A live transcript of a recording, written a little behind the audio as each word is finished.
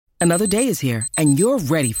Another day is here, and you're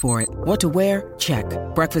ready for it. What to wear? Check.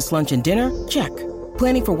 Breakfast, lunch, and dinner? Check.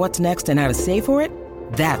 Planning for what's next and how to save for it?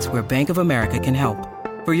 That's where Bank of America can help.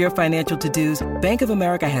 For your financial to-dos, Bank of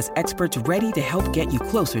America has experts ready to help get you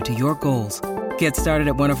closer to your goals. Get started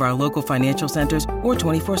at one of our local financial centers or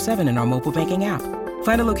 24/7 in our mobile banking app.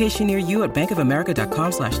 Find a location near you at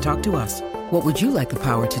bankofamerica.com/talktous. What would you like the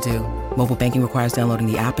power to do? Mobile banking requires downloading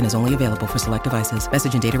the app and is only available for select devices.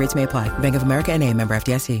 Message and data rates may apply. Bank of America N.A., member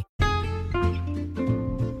FDIC.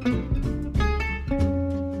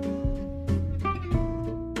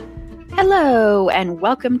 Hello, and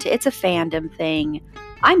welcome to It's a Fandom Thing.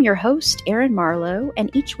 I'm your host, Erin Marlowe,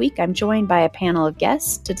 and each week I'm joined by a panel of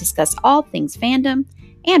guests to discuss all things fandom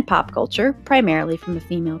and pop culture, primarily from a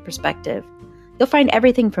female perspective. You'll find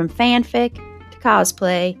everything from fanfic to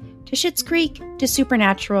cosplay to Schitt's Creek to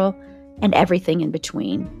Supernatural and everything in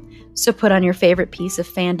between. So put on your favorite piece of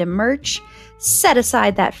fandom merch, set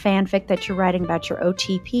aside that fanfic that you're writing about your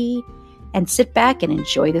OTP, and sit back and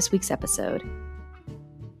enjoy this week's episode.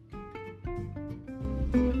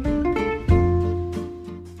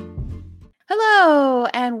 Hello,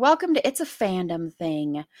 and welcome to It's a Fandom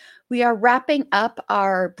Thing. We are wrapping up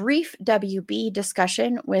our brief WB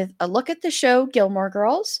discussion with a look at the show Gilmore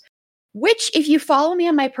Girls, which, if you follow me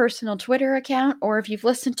on my personal Twitter account, or if you've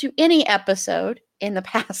listened to any episode in the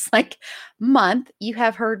past month, you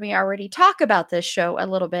have heard me already talk about this show a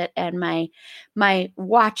little bit and my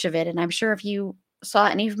watch of it. And I'm sure if you saw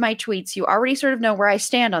any of my tweets, you already sort of know where I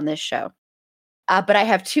stand on this show. But I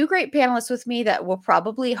have two great panelists with me that will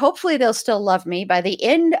hopefully they'll still love me by the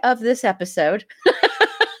end of this episode.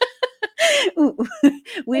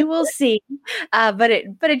 We will see, but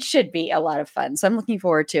it should be a lot of fun. So I'm looking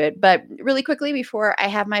forward to it. But really quickly, before I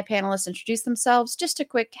have my panelists introduce themselves, just a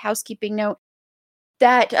quick housekeeping note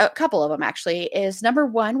that a couple of them actually is number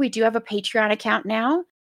one, we do have a Patreon account now.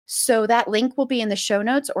 So that link will be in the show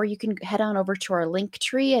notes, or you can head on over to our link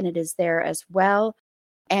tree and it is there as well.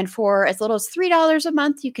 And for as little as $3 a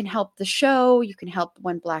month, you can help the show. You can help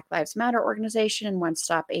One Black Lives Matter organization and One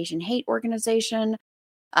Stop Asian Hate organization.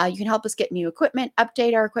 You can help us get new equipment,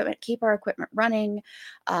 update our equipment, keep our equipment running,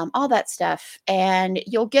 all that stuff. And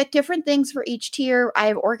you'll get different things for each tier.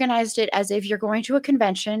 I've organized it as if you're going to a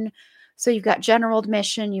convention. So you've got general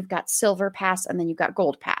admission, you've got silver pass, and then you've got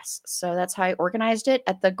gold pass. So that's how I organized it.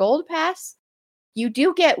 At the gold pass, you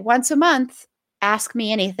do get once a month, ask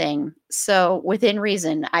me anything. So within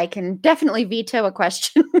reason, I can definitely veto a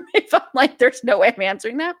question if I'm like, there's no way I'm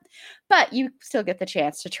answering that. But you still get the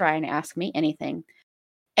chance to try and ask me anything.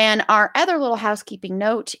 And our other little housekeeping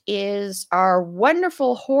note is our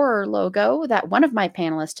wonderful horror logo that one of my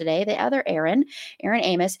panelists today, the other Erin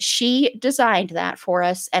Amos, she designed that for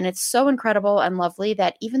us. And it's so incredible and lovely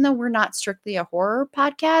that even though we're not strictly a horror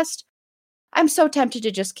podcast, I'm so tempted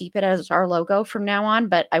to just keep it as our logo from now on,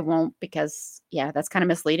 but I won't because, that's kind of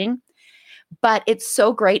misleading. But it's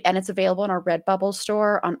so great, and it's available in our Redbubble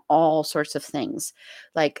store on all sorts of things,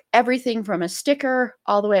 like everything from a sticker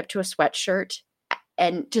all the way up to a sweatshirt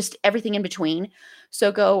and just everything in between.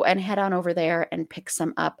 So go and head on over there and pick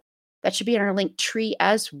some up. That should be in our link tree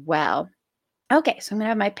as well. Okay, so I'm going to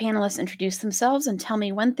have my panelists introduce themselves and tell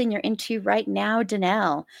me one thing you're into right now.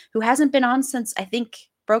 Danelle, who hasn't been on since, I think,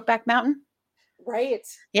 Brokeback Mountain. Right.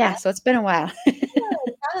 Yeah, so it's been a while. Yeah,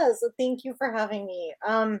 it has. Thank you for having me.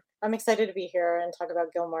 I'm excited to be here and talk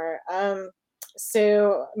about Gilmore.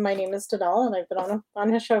 So my name is Danelle, and I've been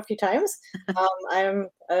on his show a few times. I'm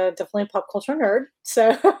definitely a pop culture nerd,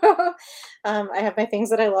 so I have my things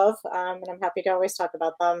that I love, and I'm happy to always talk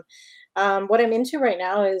about them. What I'm into right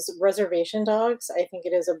now is Reservation Dogs. I think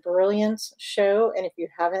it is a brilliant show, and if you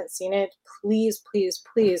haven't seen it, please, please,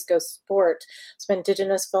 please go support some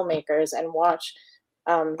Indigenous filmmakers and watch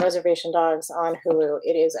Reservation Dogs on Hulu.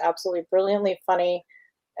 It is absolutely brilliantly funny,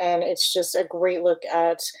 and it's just a great look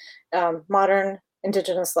at modern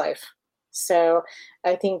Indigenous life. So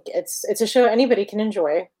I think it's a show anybody can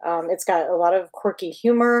enjoy. It's got a lot of quirky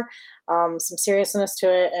humor, some seriousness to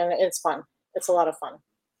it, and it's fun. It's a lot of fun.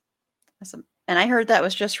 Awesome. And I heard that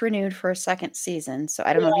was just renewed for a second season. So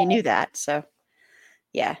I don't know if you knew that. So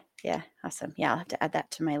yeah. Awesome. Yeah, I'll have to add that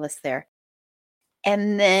to my list there.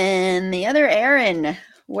 And then the other Erin,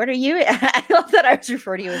 what are you? I love that I was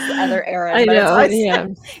referred to you as the other Erin. I know, yeah.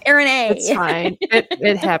 Erin A. It's fine.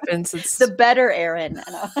 It happens. It's the better Erin.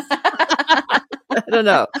 I don't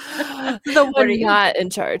know. The one not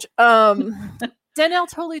in charge. Danelle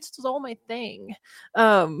totally stole my thing.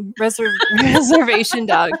 Reservation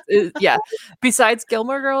Dogs. Besides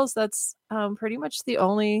Gilmore Girls, that's pretty much the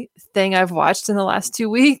only thing I've watched in the last 2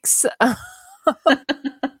 weeks.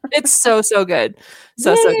 It's so good.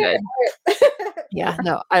 So good. Yeah,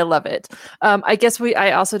 no, I love it. I guess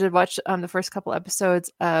I also did watch the first couple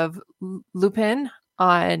episodes of Lupin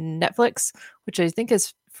on Netflix, which I think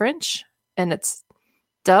is French, and it's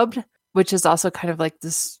dubbed, which is also kind of like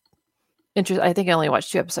this I think I only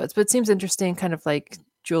watched 2 episodes, but it seems interesting, kind of like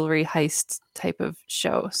jewelry heist type of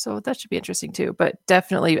show. So that should be interesting too. But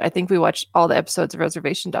definitely, I think we watched all the episodes of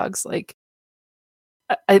Reservation Dogs. Like,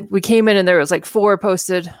 we came in and there was like 4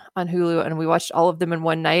 posted on Hulu, and we watched all of them in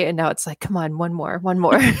one night. And now it's like, come on, one more.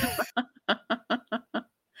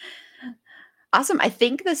 Awesome. I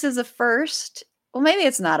think this is a first. Well, maybe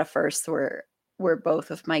it's not a first where both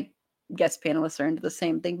of my guest panelists are into the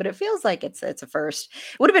same thing, but it feels like it's a first.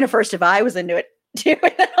 It would have been a first if I was into it too,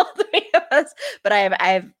 all 3 of us. But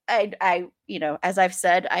I as I've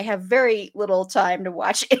said, I have very little time to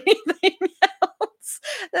watch anything else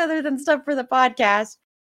other than stuff for the podcast.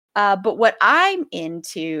 But what I'm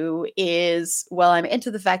into is, well, I'm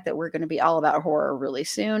into the fact that we're going to be all about horror really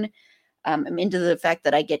soon. I'm into the fact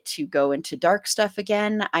that I get to go into dark stuff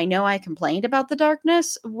again. I know I complained about the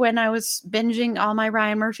darkness when I was binging all my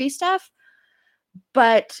Ryan Murphy stuff,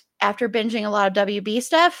 but after binging a lot of WB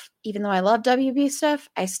stuff, even though I love WB stuff,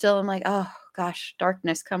 I still am like, oh gosh,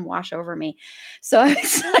 darkness, come wash over me. So I'm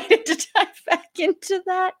excited to dive back into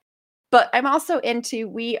that. But I'm also into,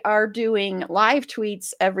 we are doing live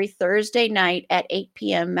tweets every Thursday night at 8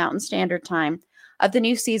 p.m. Mountain Standard Time of the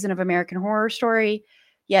new season of American Horror Story.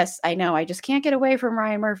 Yes, I know, I just can't get away from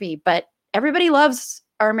Ryan Murphy, but everybody loves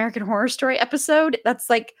our American Horror Story episode. That's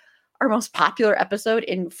like our most popular episode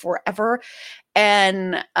in forever.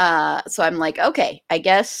 And so I'm like, okay, I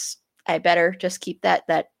guess I better just keep that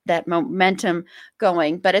momentum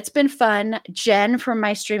going. But it's been fun. Jen from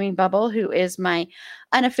My Streaming Bubble, who is my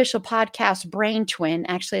unofficial podcast brain twin,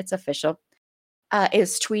 actually it's official,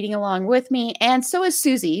 is tweeting along with me. And so is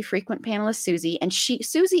Susie, frequent panelist Susie. And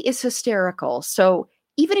Susie is hysterical. So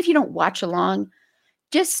even if you don't watch along,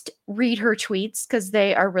 just read her tweets because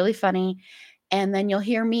they are really funny. And then you'll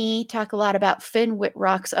hear me talk a lot about Finn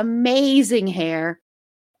Whitrock's amazing hair.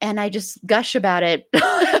 And I just gush about it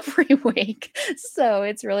every week. So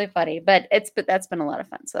it's really funny. But that's been a lot of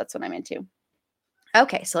fun. So that's what I'm into.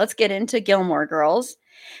 Okay, so let's get into Gilmore Girls.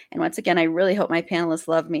 And once again, I really hope my panelists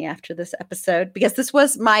love me after this episode, because this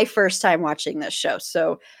was my first time watching this show.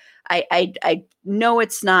 So I know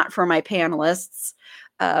it's not for my panelists,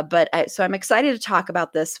 so I'm excited to talk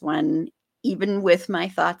about this one, even with my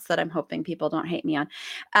thoughts that I'm hoping people don't hate me on.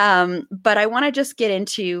 But I want to just get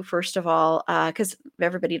into, first of all, because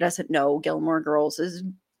everybody doesn't know, Gilmore Girls is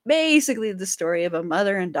basically the story of a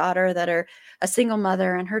mother and daughter that are a single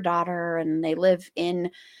mother and her daughter, and they live in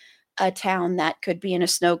a town that could be in a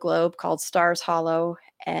snow globe called Stars Hollow,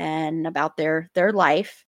 and about their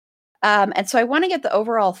life. And so I want to get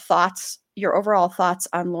your overall thoughts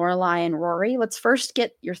on Lorelai and Rory. Let's first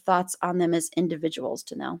get your thoughts on them as individuals,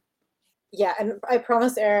 Danelle. Yeah, and I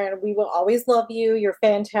promise, Erin, we will always love you. You're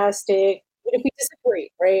fantastic. If we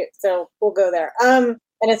disagree, right? So we'll go there.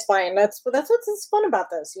 And it's fine. That's what's fun about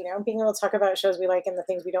this, being able to talk about shows we like and the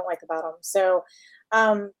things we don't like about them. So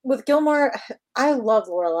with Gilmore, I love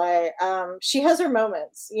Lorelai. She has her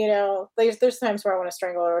moments, there's times where I want to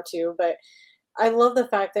strangle her too, but I love the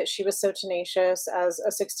fact that she was so tenacious as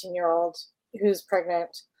a 16-year-old who's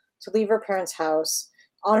pregnant to leave her parents' house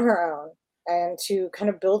on her own and to kind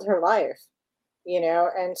of build her life,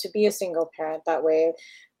 and to be a single parent that way.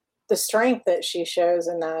 The strength that she shows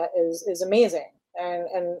in that is amazing, and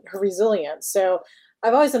her resilience. So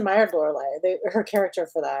I've always admired Lorelai, her character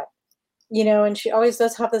for that, and she always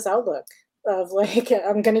does have this outlook of like,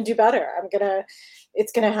 I'm going to do better.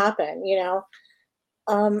 It's going to happen,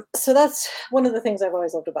 So that's one of the things I've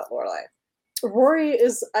always loved about Lorelai. Rory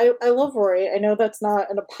is, I love Rory. I know that's not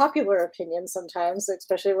a popular opinion sometimes,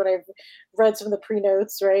 especially when I've read some of the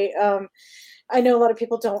pre-notes, right? I know a lot of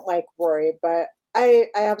people don't like Rory, but I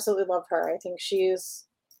absolutely love her. I think she's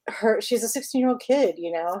a 16-year-old kid,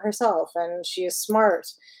 herself, and she is smart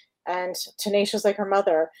and tenacious like her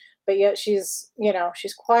mother, but yet she's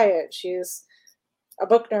quiet. She's a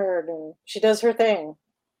book nerd and she does her thing.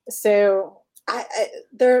 So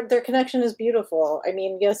their connection is beautiful. I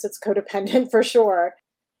mean, yes, it's codependent for sure,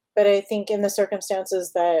 but I think in the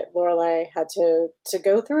circumstances that Lorelai had to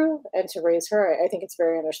go through and to raise her, I think it's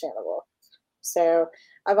very understandable. So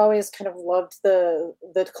I've always kind of loved the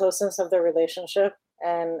closeness of their relationship,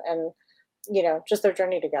 and just their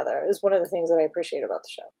journey together is one of the things that I appreciate about the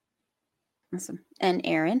show. Awesome. And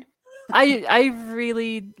Erin? I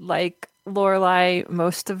really like Lorelai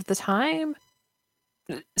most of the time.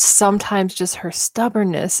 Sometimes just her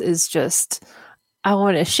stubbornness is just, I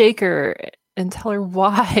want to shake her and tell her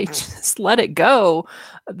why. Just let it go.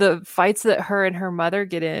 the fights that her and her mother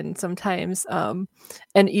get in sometimes, and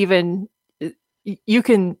even you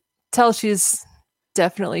can tell she's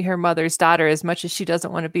definitely her mother's daughter as much as she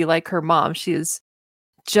doesn't want to be like her mom. She is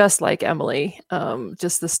just like Emily,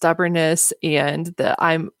 just the stubbornness and the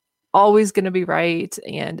I'm always going to be right.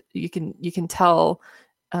 And you can tell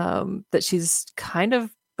that she's kind of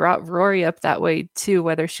brought Rory up that way too,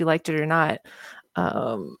 whether she liked it or not.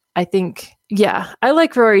 I think, yeah, I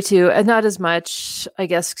like Rory too, and not as much. I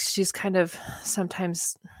guess she's kind of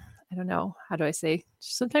sometimes, I don't know, how do I say?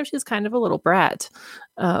 Sometimes she's kind of a little brat.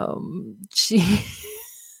 She,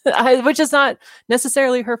 which is not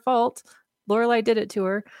necessarily her fault. Lorelai did it to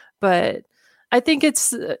her, but I think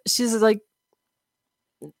it's she's like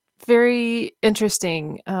very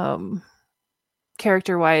interesting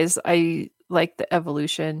character-wise. I like the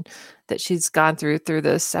evolution that she's gone through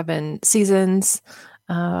the 7 seasons.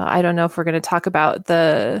 I don't know if we're going to talk about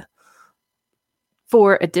the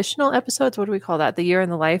 4 additional episodes. What do we call that? The year in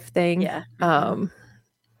the life thing. Yeah.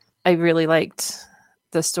 I really liked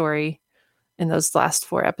the story in those last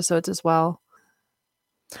 4 episodes as well.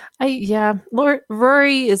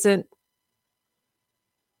 Rory isn't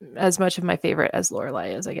as much of my favorite as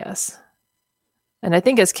Lorelai is, I guess. And I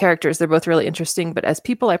think as characters, they're both really interesting, but as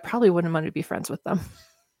people, I probably wouldn't want to be friends with them.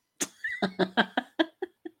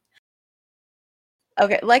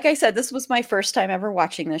 Okay, like I said, this was my first time ever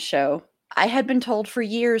watching this show. I had been told for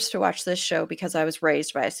years to watch this show because I was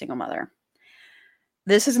raised by a single mother.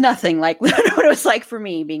 This is nothing like what it was like for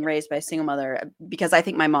me being raised by a single mother, because I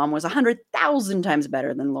think my mom was 100,000 times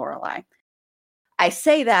better than Lorelai. I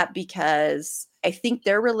say that because I think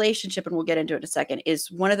their relationship, and we'll get into it in a second, is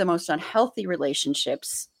one of the most unhealthy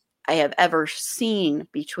relationships I have ever seen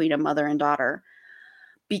between a mother and daughter,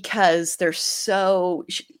 because they're so...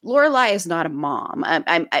 Lorelai is not a mom.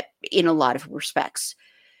 I'm in a lot of respects.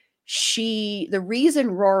 The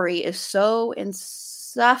reason Rory is so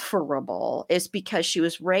insufferable is because she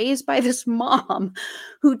was raised by this mom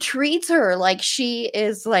who treats her like she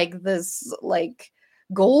is like this like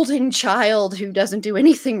golden child who doesn't do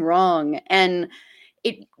anything wrong, and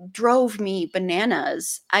it drove me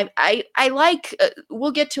bananas. I like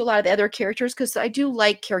we'll get to a lot of the other characters because I do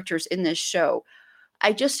like characters in this show.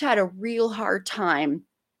 I just had a real hard time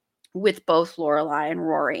with both Lorelai and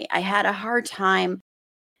Rory. I had a hard time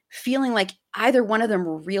feeling like either one of them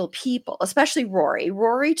were real people, especially Rory.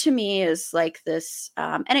 Rory to me is like this,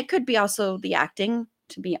 and it could be also the acting,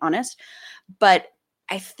 to be honest, but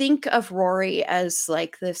I think of Rory as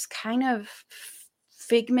like this kind of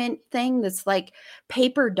figment thing that's like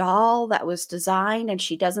paper doll that was designed and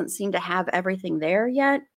she doesn't seem to have everything there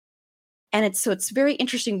yet. And it's very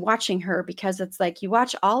interesting watching her, because it's like you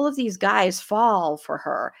watch all of these guys fall for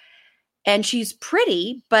her and she's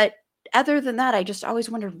pretty, but other than that, I just always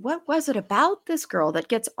wondered, what was it about this girl that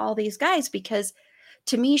gets all these guys? Because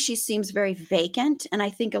to me, she seems very vacant. And I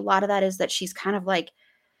think a lot of that is that she's kind of like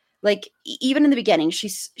even in the beginning,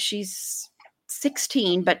 she's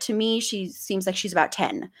 16, but to me, she seems like she's about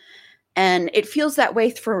 10. And it feels that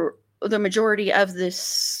way for the majority of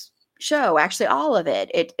this show, actually all of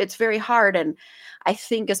it. It's very hard. And I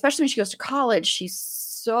think, especially when she goes to college, she's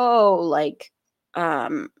so like,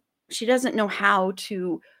 she doesn't know how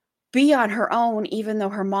to be on her own, even though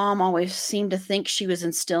her mom always seemed to think she was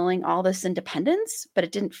instilling all this independence, but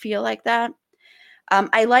it didn't feel like that.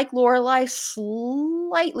 I like Lorelai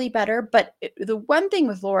slightly better, but the one thing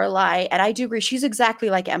with Lorelai, and I do agree, she's exactly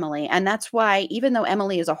like Emily. And that's why, even though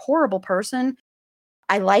Emily is a horrible person,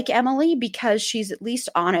 I like Emily because she's at least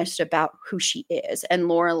honest about who she is. And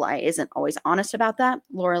Lorelai isn't always honest about that.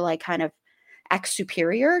 Lorelai kind of acts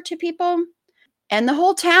superior to people. And the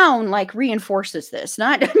whole town like reinforces this.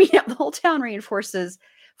 The whole town reinforces,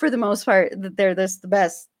 for the most part, that they're the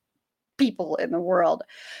best people in the world.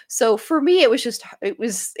 So for me, it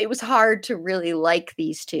was hard to really like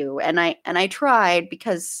these two. And I tried,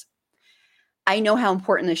 because I know how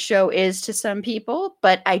important the show is to some people,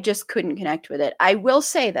 but I just couldn't connect with it. I will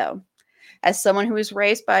say, though, as someone who was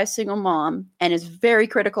raised by a single mom and is very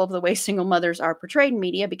critical of the way single mothers are portrayed in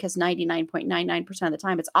media, because 99.99% of the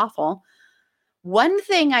time it's awful, one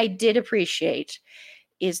thing I did appreciate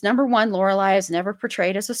is, number one, Lorelai is never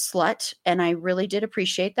portrayed as a slut. And I really did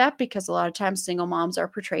appreciate that, because a lot of times single moms are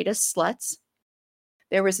portrayed as sluts.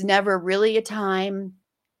 There was never really a time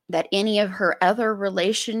that any of her other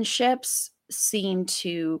relationships seemed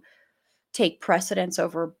to take precedence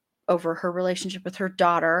over her relationship with her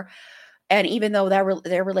daughter. And even though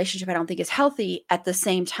their relationship, I don't think, is healthy, at the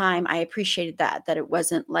same time, I appreciated that it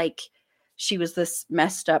wasn't like she was this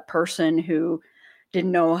messed up person who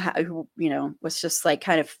didn't know how, who, was just like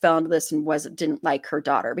kind of fell into this and didn't like her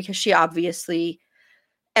daughter, because she obviously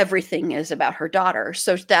everything is about her daughter.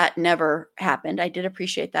 So that never happened. I did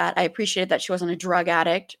appreciate that. I appreciated that she wasn't a drug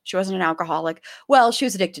addict. She wasn't an alcoholic. Well, she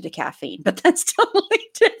was addicted to caffeine, but that's totally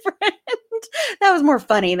different. That was more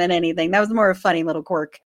funny than anything. That was more a funny little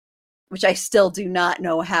quirk, which I still do not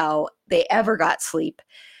know how they ever got sleep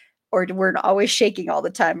or we're always shaking all the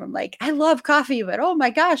time. I'm like, I love coffee, but oh my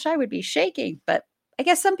gosh, I would be shaking. But I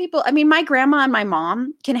guess some people, I mean, my grandma and my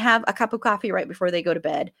mom can have a cup of coffee right before they go to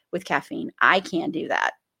bed with caffeine. I can't do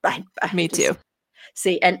that. Me too.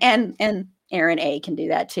 See, and Aaron A can do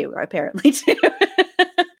that too, apparently too.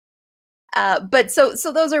 But so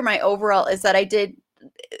those are my overall, is that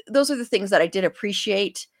those are the things that I did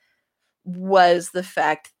appreciate, was the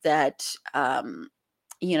fact that, that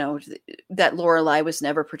Lorelai was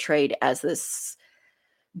never portrayed as this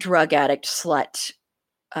drug addict slut,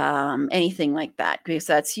 anything like that, because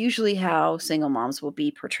that's usually how single moms will be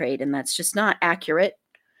portrayed. And that's just not accurate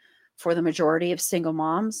for the majority of single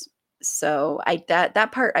moms. So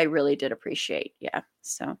that part I really did appreciate. Yeah.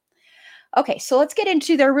 So, okay. So let's get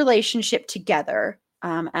into their relationship together,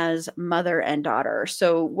 as mother and daughter.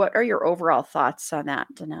 So what are your overall thoughts on that,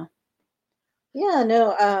 Danelle? Yeah,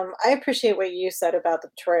 no, I appreciate what you said about the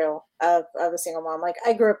portrayal of a single mom. Like,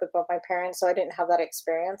 I grew up with both my parents, so I didn't have that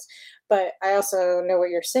experience. But I also know what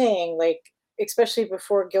you're saying. Like, especially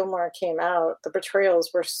before Gilmore came out, the portrayals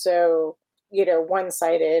were so,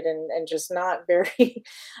 one-sided and just not very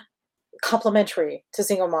complimentary to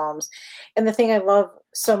single moms. And the thing I love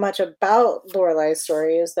so much about Lorelai's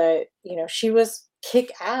story is that, she was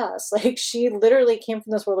kick ass. Like, she literally came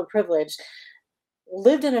from this world of privilege,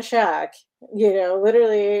 lived in a shack,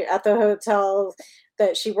 literally at the hotel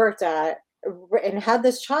that she worked at, and had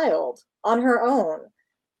this child on her own,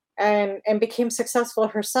 and became successful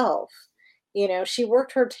herself. She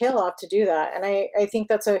worked her tail off to do that. And I think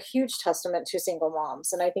that's a huge testament to single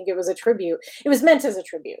moms. And I think it was a tribute. It was meant as a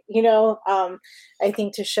tribute, I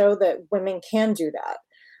think, to show that women can do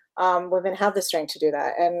that. Women have the strength to do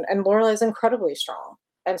that. And Lorelai is incredibly strong.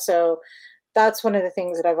 And so that's one of the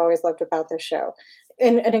things that I've always loved about this show.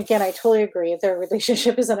 And again, I totally agree. Their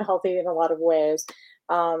relationship is unhealthy in a lot of ways,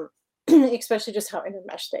 especially just how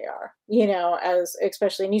intermeshed they are,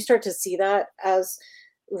 and you start to see that as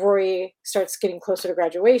Rory starts getting closer to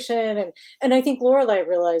graduation. And I think Lorelai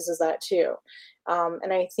realizes that too.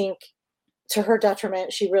 And I think to her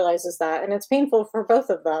detriment, she realizes that, and it's painful for both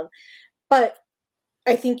of them. But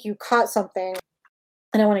I think you caught something,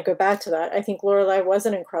 and I want to go back to that. I think Lorelai was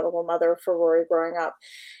an incredible mother for Rory growing up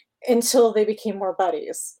until they became more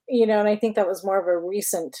buddies, and I think that was more of a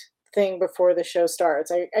recent thing before the show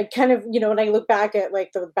starts. I kind of, when I look back at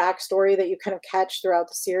like the backstory that you kind of catch throughout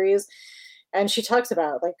the series, and she talks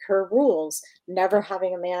about like her rules, never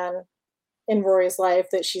having a man in Rory's life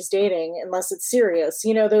that she's dating unless it's serious,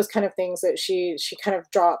 those kind of things that she kind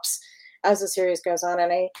of drops as the series goes on.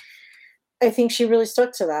 And I think she really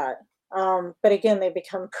stuck to that. But again, they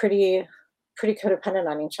become pretty codependent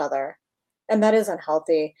on each other, and that is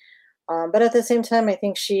unhealthy. But at the same time, I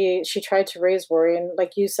think she tried to raise Rory, and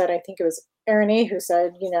like you said, I think it was Erin A. who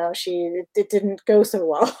said, it didn't go so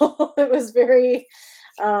well. It was very,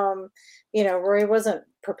 Rory wasn't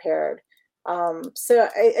prepared. So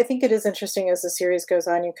I think it is interesting as the series goes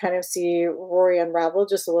on, you kind of see Rory unravel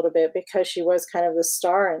just a little bit, because she was kind of the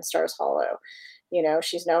star in Stars Hollow.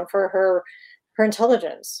 She's known for her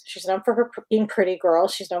intelligence. She's known for her being pretty girl.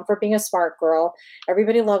 She's known for being a smart girl.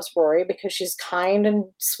 Everybody loves Rory because she's kind and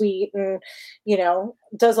sweet and,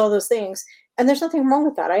 does all those things. And there's nothing wrong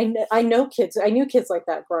with that. I know kids. I knew kids like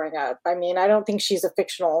that growing up. I mean, I don't think she's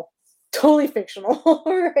totally fictional,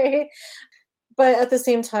 right? But at the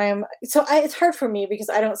same time, it's hard for me because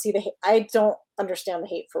I don't see I don't understand the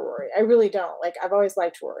hate for Rory. I really don't. Like, I've always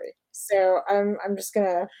liked Rory. So I'm just going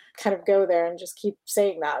to kind of go there and just keep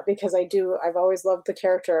saying that, because I've always loved the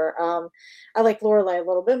character. I like Lorelai a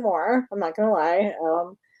little bit more. I'm not going to lie.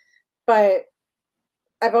 But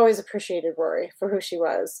I've always appreciated Rory for who she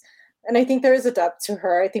was. And I think there is a depth to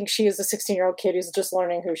her. I think she is a 16-year-old kid who's just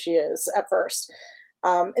learning who she is at first.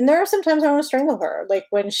 And there are some times I want to strangle her, like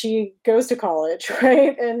when she goes to college,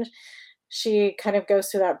 right? And she kind of goes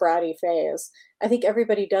through that bratty phase. I think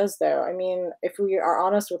everybody does, though. I mean, if we are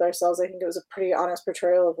honest with ourselves, I think it was a pretty honest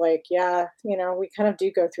portrayal of like, yeah, we kind of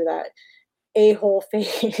do go through that a-hole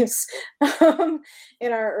phase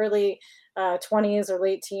in our early 20s or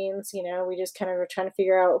late teens. We just kind of are trying to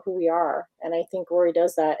figure out who we are. And I think Rory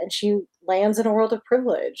does that. And she lands in a world of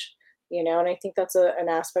privilege. And I think that's an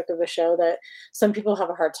aspect of the show that some people have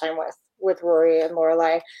a hard time with Rory and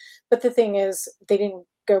Lorelai. But the thing is, they didn't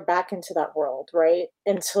go back into that world, right,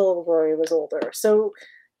 until Rory was older. So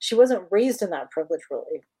she wasn't raised in that privilege,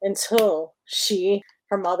 really, until she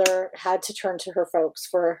her mother had to turn to her folks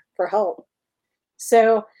for help.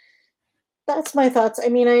 So that's my thoughts. I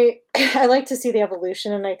mean, I like to see the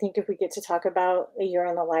evolution, and I think if we get to talk about A Year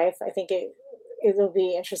in the Life, I think it'll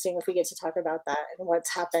be interesting if we get to talk about that and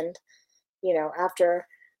what's happened, after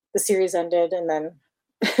the series ended, and then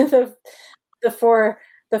the the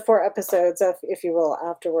four episodes of, if you will,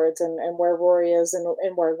 afterwards, and where Rory is,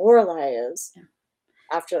 and where Lorelai is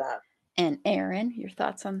after that. And Aaron, your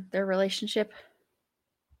thoughts on their relationship?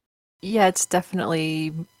 Yeah, it's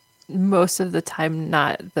definitely most of the time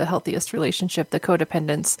not the healthiest relationship. The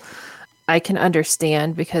codependence I can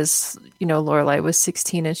understand because, Lorelai was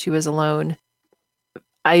 16 and she was alone.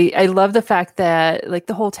 I love the fact that like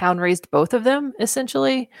the whole town raised both of them,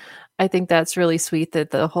 essentially. I think that's really sweet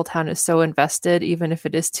that the whole town is so invested, even if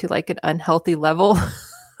it is to like an unhealthy level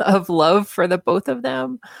of love for the both of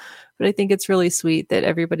them. But I think it's really sweet that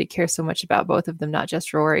everybody cares so much about both of them, not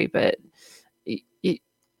just Rory, but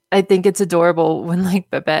I think it's adorable when like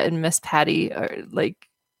Babette and Miss Patty are like,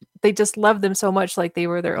 they just love them so much like they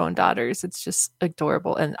were their own daughters. It's just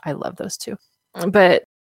adorable. And I love those two. But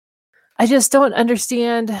I just don't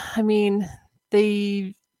understand. I mean,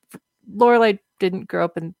 Lorelai didn't grow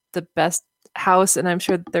up in the best house. And I'm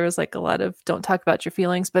sure there was like a lot of don't talk about your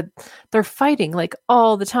feelings, but they're fighting like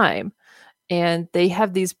all the time. And they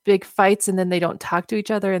have these big fights and then they don't talk to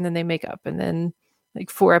each other and then they make up. And then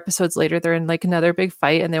like 4 episodes later, they're in like another big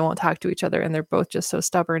fight and they won't talk to each other. And they're both just so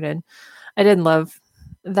stubborn. And I didn't love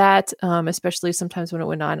that, especially sometimes when it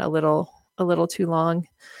went on a little too long.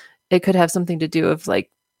 It could have something to do with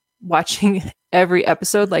like watching every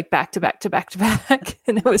episode like back to back to back to back.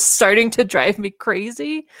 And it was starting to drive me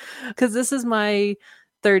crazy because this is my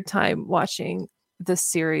 3rd time watching this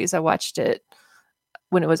series. I watched it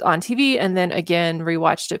when it was on TV and then again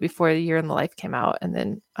rewatched it before The Year in the Life came out. And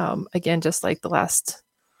then again, just like the last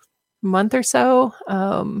month or so,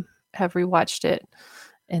 have rewatched it.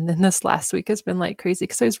 And then this last week has been like crazy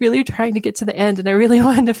because I was really trying to get to the end and I really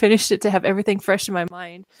wanted to finish it to have everything fresh in my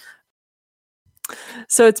mind.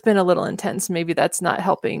 So it's been a little intense. Maybe that's not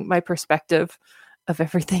helping my perspective of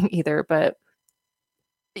everything either. But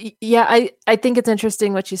yeah, I think it's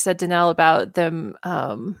interesting what you said, Danelle, about them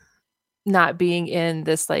not being in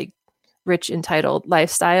this like rich, entitled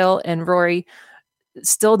lifestyle. And Rory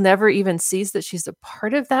still never even sees that she's a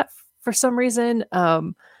part of that for some reason.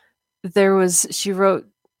 She wrote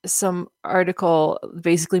some article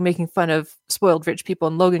basically making fun of spoiled rich people,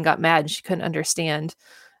 and Logan got mad and she couldn't understand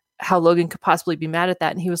how Logan could possibly be mad at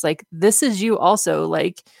that. And he was like, this is you also.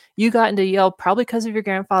 Like, you got into Yale probably because of your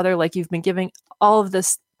grandfather. Like, you've been giving all of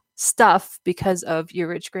this stuff because of your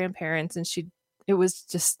rich grandparents. And it was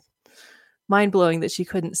just mind-blowing that she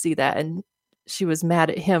couldn't see that. And she was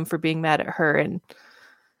mad at him for being mad at her. And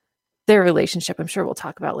their relationship, I'm sure we'll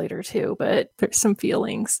talk about later too, but there's some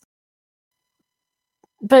feelings.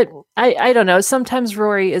 But I don't know. Sometimes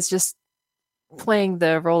Rory is just playing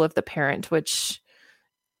the role of the parent, which,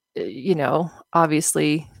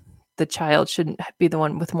 obviously the child shouldn't be the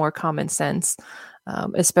one with more common sense,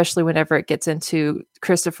 especially whenever it gets into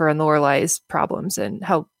Christopher and Lorelai's problems and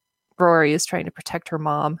how Rory is trying to protect her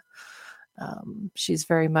mom. She's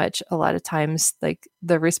very much a lot of times like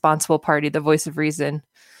the responsible party, the voice of reason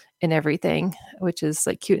in everything, which is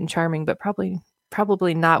like cute and charming, but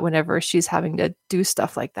probably not whenever she's having to do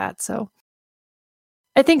stuff like that. So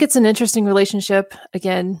I think it's an interesting relationship.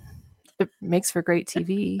 Again, it makes for great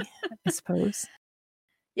TV, I suppose.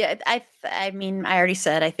 Yeah, I mean, I already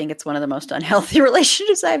said I think it's one of the most unhealthy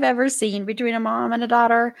relationships I've ever seen between a mom and a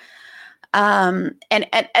daughter. And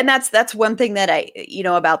that's one thing that I,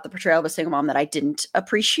 about the portrayal of a single mom that I didn't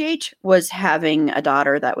appreciate, was having a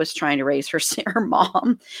daughter that was trying to raise her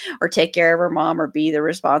mom or take care of her mom or be the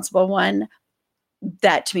responsible one.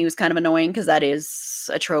 That to me was kind of annoying because that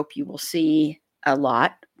is a trope you will see a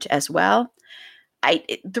lot as well.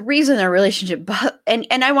 The reason their relationship, and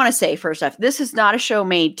I want to say first off, this is not a show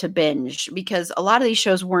made to binge, because a lot of these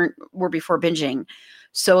shows were before binging.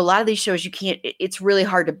 So a lot of these shows it's really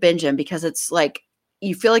hard to binge them because it's like,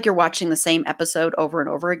 you feel like you're watching the same episode over and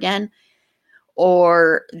over again,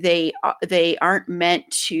 or they aren't meant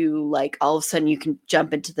to, like, all of a sudden you can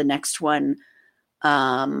jump into the next one.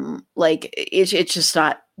 Like it's just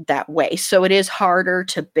not that way. So it is harder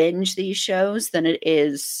to binge these shows than it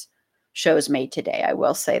is shows made today. I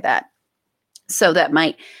will say that. So that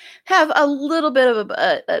might have a little bit of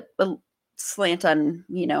a slant on,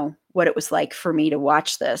 what it was like for me to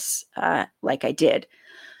watch this, like I did.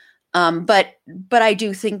 But I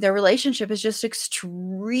do think their relationship is just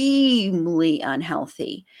extremely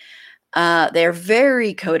unhealthy. They're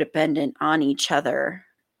very codependent on each other.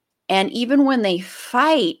 And even when they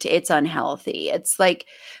fight, it's unhealthy. It's like,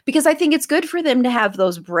 because I think it's good for them to have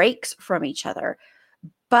those breaks from each other,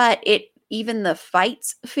 but even the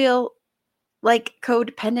fights feel like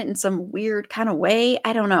codependent in some weird kind of way.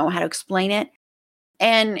 I don't know how to explain it.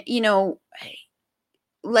 And,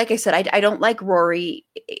 like I said, I don't like Rory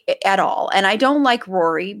at all. And I don't like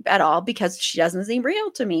Rory at all because she doesn't seem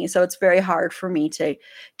real to me. So it's very hard for me to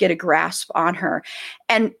get a grasp on her.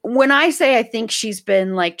 And when I say I think she's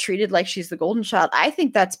been like treated like she's the golden child, I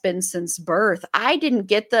think that's been since birth. I didn't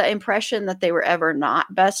get the impression that they were ever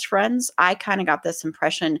not best friends. I kind of got this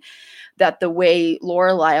impression that the way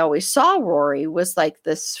Lorelai always saw Rory was like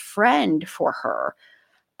this friend for her.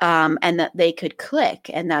 And that they could click,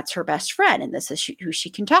 and that's her best friend. And this is who she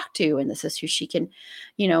can talk to. And this is who she can,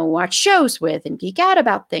 watch shows with and geek out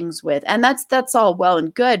about things with. And that's all well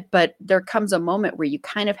and good. But there comes a moment where you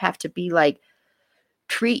kind of have to be like,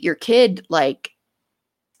 treat your kid like,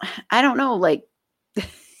 I don't know, like,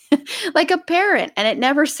 like a parent. And it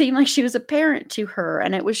never seemed like she was a parent to her.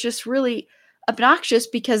 And it was just really obnoxious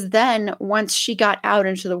because then once she got out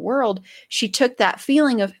into the world, she took that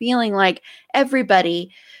feeling of feeling like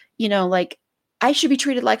everybody, like I should be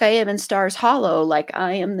treated like I am in Stars Hollow, like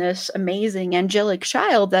I am this amazing angelic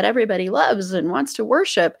child that everybody loves and wants to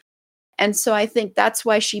worship. And so I think that's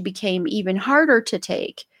why she became even harder to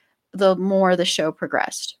take the more the show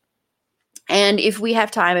progressed. And if we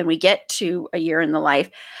have time and we get to A Year in the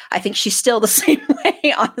Life, I think she's still the same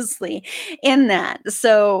way, honestly, in that.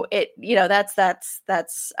 So that's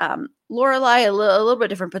Lorelai a little bit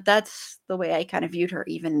different, but that's the way I kind of viewed her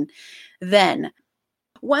even then.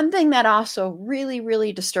 One thing that also really,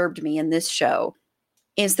 really disturbed me in this show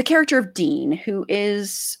is the character of Dean, who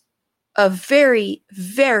is a very,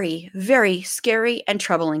 very, very scary and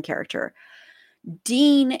troubling character.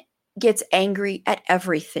 Dean gets angry at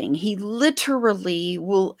everything. He literally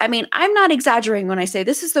will, I'm not exaggerating when I say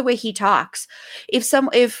this is the way he talks.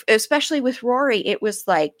 If especially with Rory, it was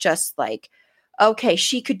like, just like, okay,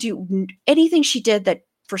 she could do anything she did that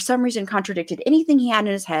for some reason contradicted anything he had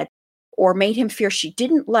in his head or made him fear she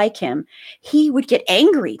didn't like him. He would get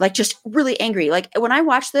angry, like just really angry. Like when I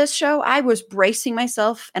watched this show, I was bracing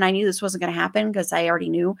myself, and I knew this wasn't going to happen because I already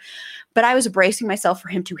knew, but I was bracing myself for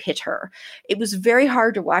him to hit her. It was very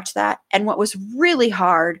hard to watch that. And what was really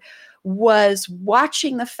hard was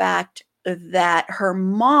watching the fact that her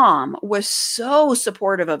mom was so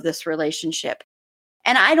supportive of this relationship.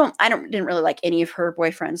 And I didn't really like any of her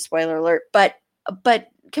boyfriends, spoiler alert, but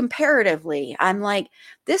comparatively, I'm like,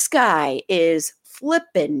 this guy is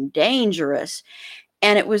flippin' dangerous.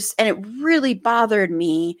 And it really bothered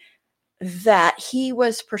me that he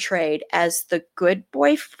was portrayed as the good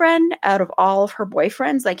boyfriend out of all of her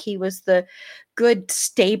boyfriends. Like he was the good,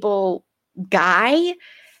 stable guy.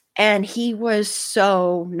 And he was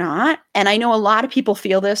so not. And I know a lot of people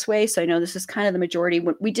feel this way. So I know this is kind of the majority.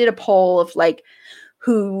 We did a poll of like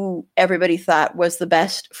who everybody thought was the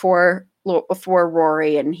best for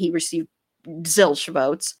Rory, and he received zilch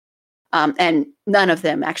votes. And none of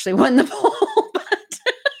them actually won the poll.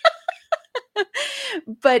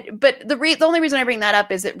 But the only reason I bring that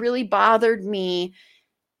up is it really bothered me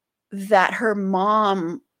that her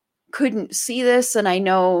mom couldn't see this. And I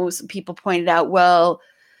know some people pointed out, well,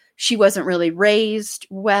 she wasn't really raised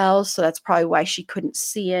well, so that's probably why she couldn't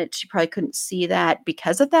see it. She probably couldn't see that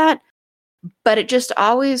because of that. But it just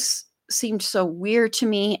always seemed so weird to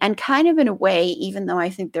me, and kind of in a way, even though I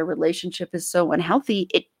think their relationship is so unhealthy,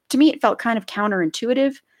 to me it felt kind of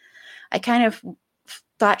counterintuitive. I kind of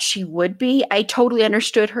thought she would be. I totally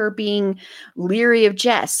understood her being leery of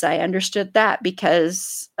Jess. I understood that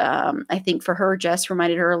because I think for her, Jess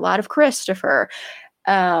reminded her a lot of Christopher.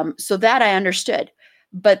 So that I understood.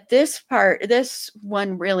 But this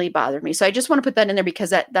one really bothered me. So I just want to put that in there because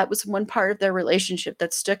that was one part of their relationship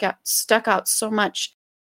that stuck out so much,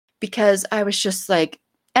 because I was just like,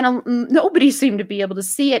 and nobody seemed to be able to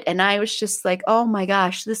see it. And I was just like, oh my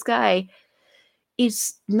gosh, this guy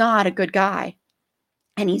is not a good guy.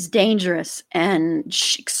 And he's dangerous and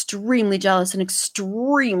extremely jealous and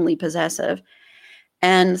extremely possessive.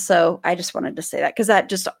 And so I just wanted to say that because that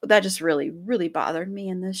just really, really bothered me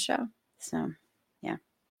in this show. So, yeah.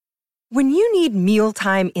 When you need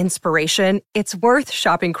mealtime inspiration, it's worth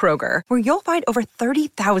shopping Kroger, where you'll find over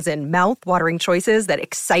 30,000 mouth-watering choices that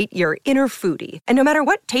excite your inner foodie. And no matter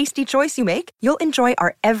what tasty choice you make, you'll enjoy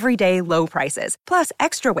our everyday low prices, plus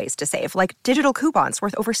extra ways to save, like digital coupons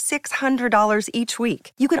worth over $600 each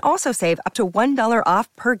week. You can also save up to $1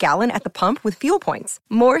 off per gallon at the pump with fuel points.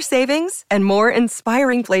 More savings and more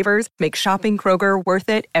inspiring flavors make shopping Kroger worth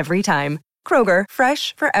it every time. Kroger,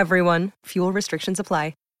 fresh for everyone. Fuel restrictions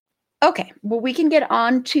apply. Okay, well, we can get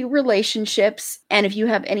on to relationships. And if you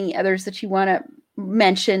have any others that you want to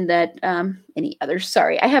mention that, any others,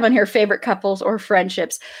 sorry, I have on here favorite couples or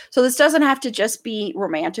friendships. So this doesn't have to just be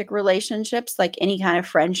romantic relationships, like any kind of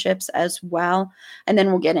friendships as well. And then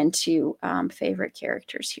we'll get into favorite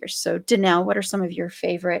characters here. So Danelle, what are some of your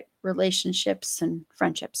favorite relationships and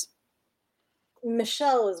friendships?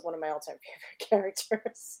 Michelle is one of my all-time favorite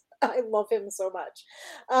characters. I love him so much.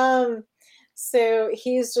 So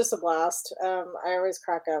he's just a blast. I always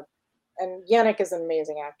crack up. And Yannick is an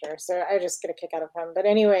amazing actor, so I just get a kick out of him. But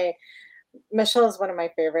anyway, Michelle is one of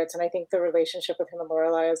my favorites, and I think the relationship with him and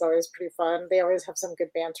Lorelai is always pretty fun. They always have some good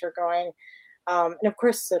banter going. And of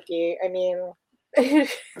course, Sookie. I mean,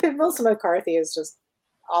 Melissa McCarthy is just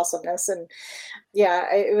awesomeness. And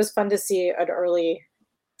yeah, it was fun to see an early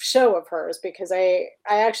show of hers because I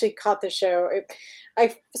actually caught the show.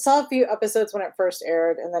 I saw a few episodes when it first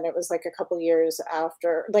aired, and then it was like a couple years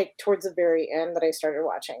after, like towards the very end, that I started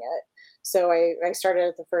watching it. So I started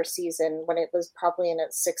at the first season when it was probably in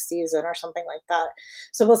its sixth season or something like that.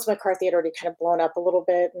 So Melissa McCarthy had already kind of blown up a little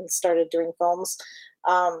bit and started doing films.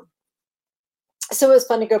 So it was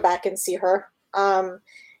fun to go back and see her.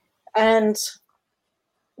 And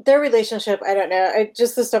their relationship, I don't know.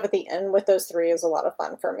 Just the stuff at the end with those three is a lot of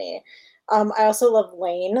fun for me. I also love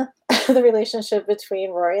Lane, the relationship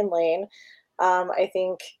between Rory and Lane. I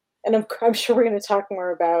think, and I'm sure we're going to talk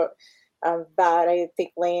more about that. I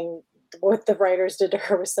think Lane, what the writers did to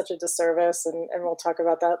her was such a disservice, and we'll talk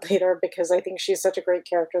about that later because I think she's such a great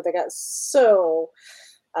character that got so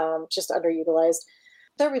just underutilized.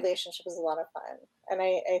 Their relationship is a lot of fun, and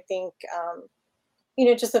I think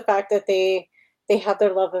just the fact that they have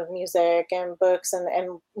their love of music and books, and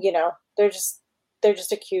they're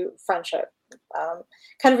just a cute friendship.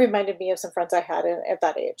 Kind of reminded me of some friends I had at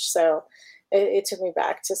that age, so it took me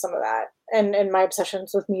back to some of that and my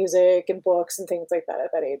obsessions with music and books and things like that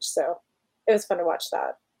at that age. So it was fun to watch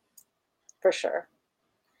that for sure.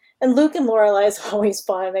 And Luke and Lorelai is always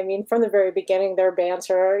fun. I mean, from the very beginning, their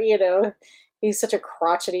banter, he's such a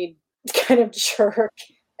crotchety kind of jerk,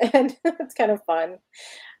 and it's kind of fun,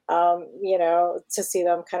 to see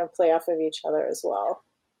them kind of play off of each other as well.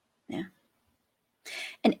 Yeah.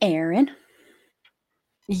 And Aaron?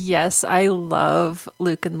 Yes, I love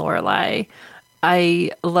Luke and Lorelai.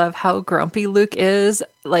 I love how grumpy Luke is,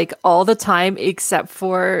 like all the time, except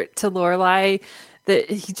for to Lorelai, that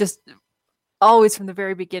he just always from the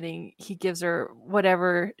very beginning, he gives her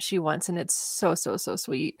whatever she wants. And it's so, so, so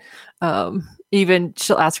sweet. Even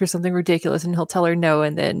she'll ask her something ridiculous and he'll tell her no.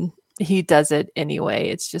 And then he does it anyway.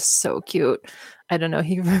 It's just so cute. I don't know.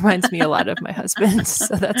 He reminds me a lot of my husband.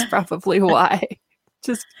 So that's probably why.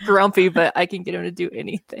 Just grumpy, but I can get him to do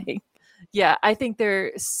anything. Yeah, I think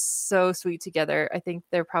they're so sweet together. I think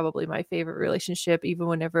they're probably my favorite relationship, even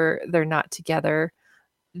whenever they're not together.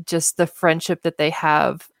 Just the friendship that they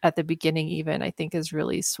have at the beginning, even, I think is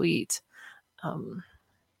really sweet.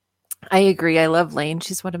 I agree. I love Lane.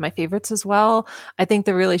 She's one of my favorites as well. I think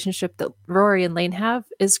the relationship that Rory and Lane have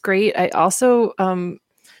is great. I also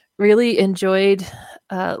really enjoyed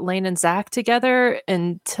Lane and Zach together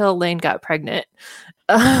until Lane got pregnant.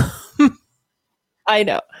 I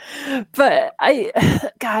know, but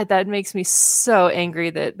God, that makes me so angry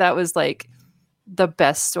that was like the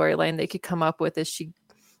best storyline they could come up with is she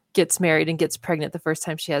gets married and gets pregnant the first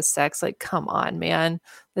time she has sex. Like, come on, man.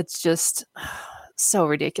 That's just so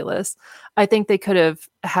ridiculous. I think they could have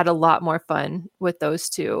had a lot more fun with those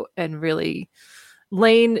two and really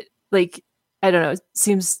Lane, like, I don't know,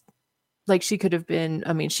 seems like she could have been,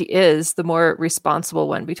 I mean, she is the more responsible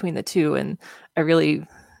one between the two. And I really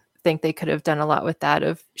think they could have done a lot with that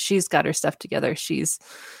of she's got her stuff together. She's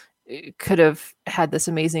could have had this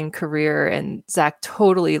amazing career and Zach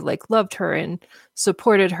totally like loved her and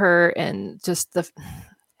supported her and just the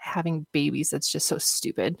having babies. That's just so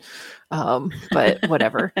stupid. But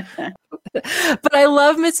whatever. But I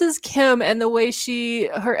love Mrs. Kim and the way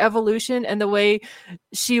her evolution and the way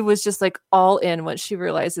she was just like all in once she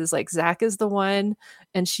realizes like Zach is the one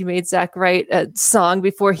and she made Zach write a song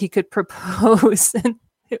before he could propose. And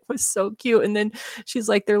it was so cute. And then she's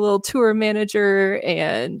like their little tour manager.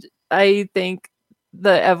 And I think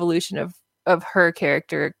the evolution of her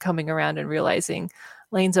character coming around and realizing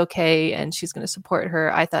Lane's okay and she's going to support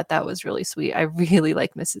her. I thought that was really sweet. I really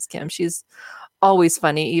like Mrs. Kim. She's always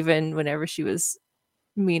funny, even whenever she was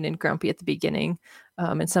mean and grumpy at the beginning.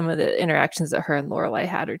 And some of the interactions that her and Lorelai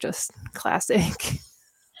had are just classic.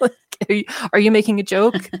 Like, are you making a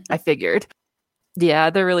joke? I figured. Yeah,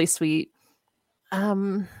 they're really sweet.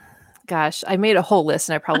 Gosh, I made a whole list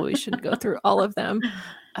and I probably shouldn't go through all of them.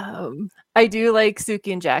 I do like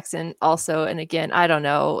Suki and Jackson also. And again, I don't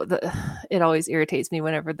know. It always irritates me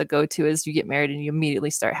whenever the go-to is you get married and you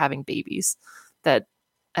immediately start having babies. That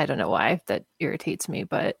I don't know why that irritates me,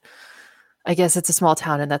 but I guess it's a small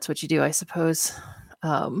town and that's what you do, I suppose.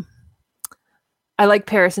 I like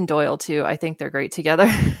Paris and Doyle too. I think they're great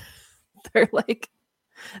together. They're like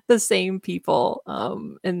the same people,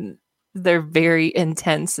 and they're very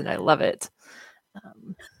intense and I love it.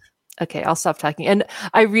 Okay, I'll stop talking. And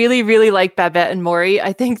I really, really like Babette and Maury.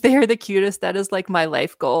 I think they are the cutest. That is like my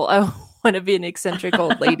life goal. I want to be an eccentric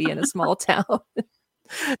old lady in a small town.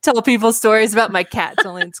 Tell people stories about my cats,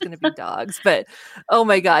 only it's going to be dogs. But oh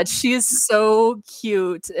my God, she is so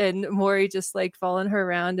cute. And Maury just like following her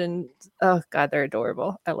around. And oh God, they're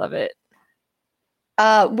adorable. I love it.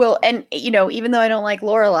 Well, and even though I don't like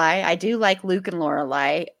Lorelai, I do like Luke and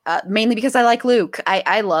Lorelai, mainly because I like Luke.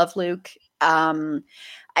 I love Luke.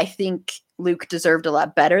 I think Luke deserved a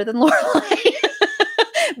lot better than Lorelai,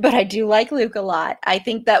 but I do like Luke a lot. I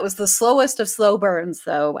think that was the slowest of slow burns,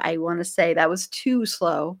 though. I want to say that was too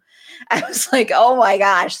slow. I was like, oh my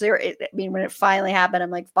gosh! When it finally happened, I'm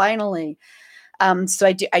like, finally. So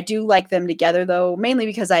I do like them together, though, mainly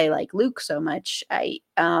because I like Luke so much.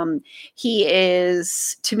 He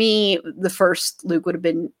is, to me, the first Luke would have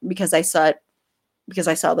been, because I saw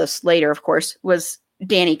this later, of course, was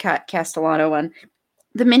Danny Castellano on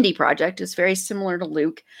The Mindy Project. Is very similar to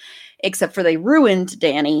Luke, except for they ruined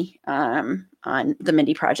Danny on The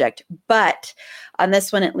Mindy Project. But on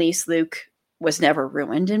this one, at least, Luke was never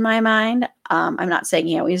ruined in my mind. I'm not saying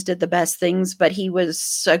he always did the best things, but he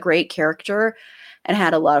was a great character and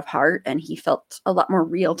had a lot of heart, and he felt a lot more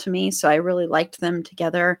real to me. So I really liked them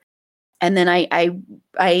together. And then I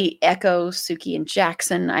echo Suki and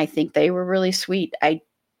Jackson. I think they were really sweet. I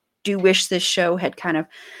do wish this show had kind of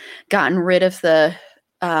gotten rid of the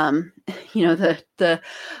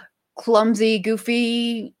clumsy,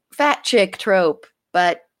 goofy, fat chick trope.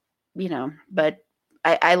 But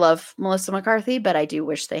I love Melissa McCarthy, but I do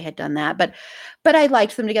wish they had done that. But I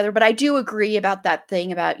liked them together. But I do agree about that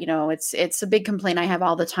thing about, it's a big complaint I have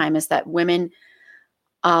all the time, is that women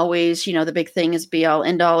always, the big thing is be all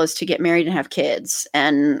end all is to get married and have kids.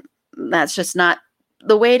 And that's just not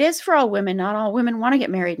the way it is for all women. Not all women want to get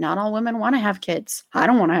married. Not all women want to have kids. I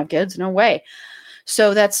don't want to have kids. No way.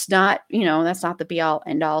 So that's not the be all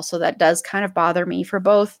end all. So that does kind of bother me for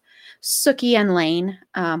both Suki and Lane.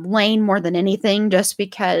 Lane more than anything, just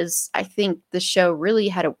because I think the show really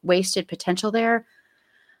had a wasted potential there.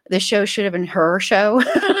 The show should have been her show, in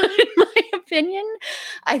my opinion.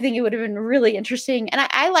 I think it would have been really interesting. And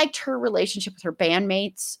I liked her relationship with her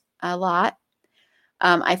bandmates a lot.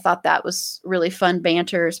 I thought that was really fun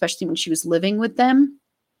banter, especially when she was living with them.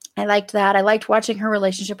 I liked that. I liked watching her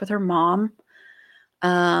relationship with her mom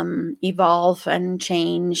evolve and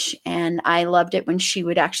change. And I loved it when she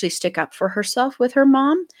would actually stick up for herself with her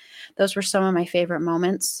mom. Those were some of my favorite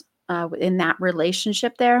moments in that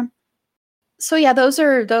relationship there. So yeah, those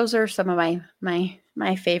are some of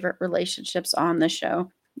my favorite relationships on the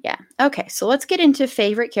show. Yeah. Okay. So let's get into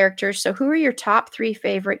favorite characters. So who are your top 3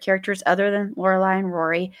 favorite characters other than Lorelai and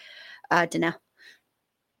Rory? Danelle.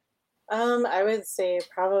 I would say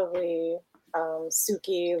probably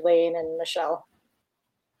Suki, Lane, and Michelle.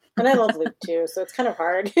 And I love Luke too, so it's kind of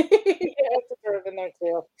hard to throw them in there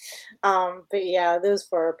too. But yeah, those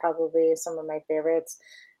 4 are probably some of my favorites.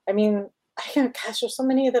 I mean, gosh, there's so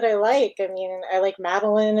many that I like. I mean, I like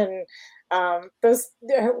Madeline and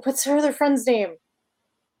what's her other friend's name?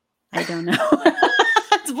 I don't know.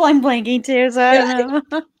 It's blanking too, so I don't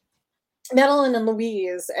know. Madeline and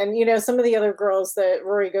Louise, and some of the other girls that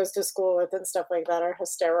Rory goes to school with and stuff like that are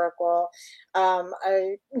hysterical.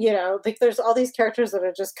 Like there's all these characters that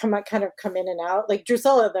are just come in and out, like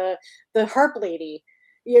Drusilla, the harp lady,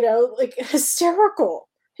 like hysterical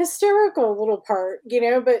little part,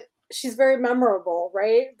 but she's very memorable,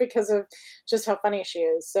 right? Because of just how funny she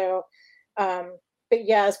is. So, but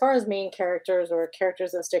yeah, as far as main characters or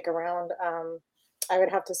characters that stick around, I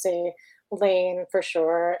would have to say Lane for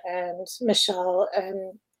sure, and Michelle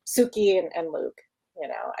and Suki and Luke.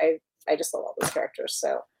 I just love all those characters,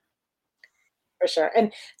 so for sure.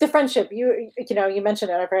 And the friendship, you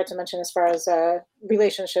mentioned it. I forgot to mention as far as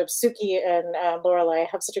relationships. Suki and Lorelai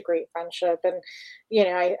have such a great friendship, and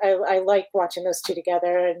I like watching those 2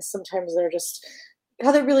 together. And sometimes they're just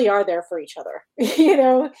how they really are there for each other,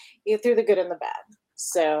 through the good and the bad.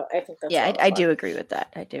 So I think that's I do agree with that.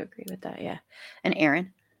 Yeah. And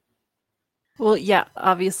Aaron. Well, yeah,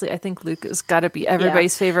 obviously, I think Luke has got to be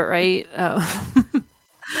everybody's favorite, right?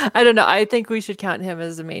 I don't know. I think we should count him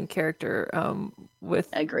as the main character with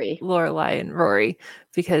Agree. Lorelai and Rory,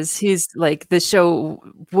 because he's like, the show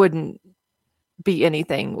wouldn't be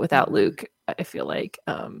anything without Luke. I feel like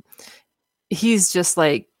he's just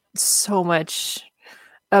like so much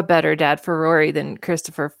a better dad for Rory than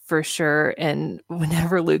Christopher, for sure. And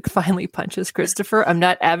whenever Luke finally punches Christopher, I'm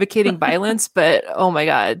not advocating violence, but oh my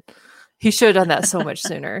God, he should have done that so much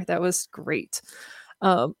sooner. That was great.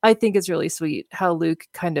 I think it's really sweet how Luke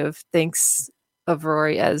kind of thinks of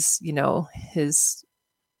Rory as, you know, his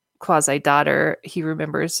quasi daughter. He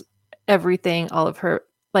remembers everything, all of her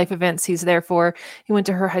life events he's there for. He went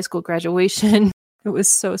to her high school graduation. It was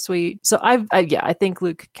so sweet. So I think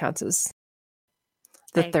Luke counts as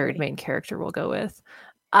the third main character we'll go with.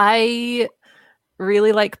 I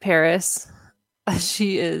really like Paris.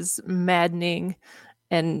 She is maddening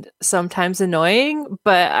and sometimes annoying,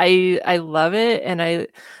 but I love it. And I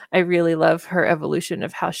really love her evolution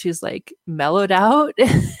of how she's like mellowed out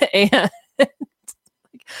and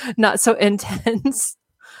not so intense.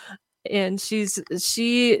 And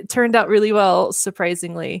she turned out really well,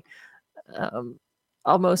 surprisingly.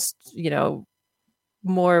 Almost, you know,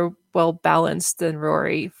 more well balanced than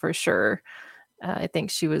Rory, for sure. I think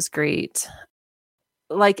she was great.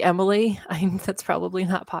 Like Emily, that's probably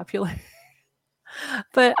not popular,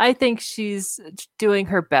 but I think she's doing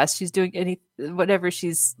her best. She's doing whatever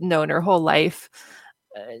she's known her whole life.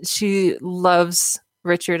 She loves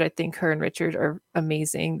Richard. I think her and Richard are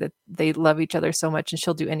amazing, that they love each other so much, and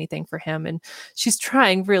she'll do anything for him. And she's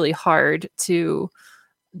trying really hard to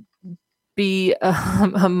be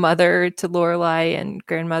a mother to Lorelai and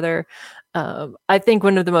grandmother. I think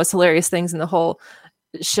one of the most hilarious things in the whole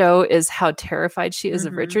show is how terrified she is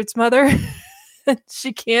of Richard's mother.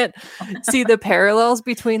 She can't see the parallels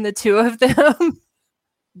between the two of them.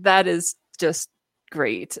 That is just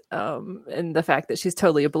great. And the fact that she's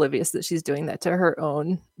totally oblivious that she's doing that to her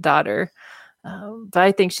own daughter. But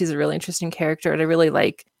I think she's a really interesting character, and I really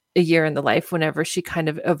like A Year in the Life whenever she kind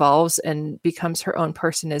of evolves and becomes her own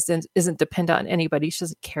person, isn't dependent on anybody. She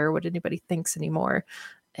doesn't care what anybody thinks anymore.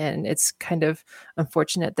 And it's kind of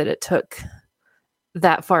unfortunate that it took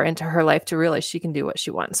that far into her life to realize she can do what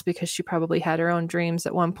she wants, because she probably had her own dreams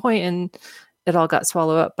at one point and it all got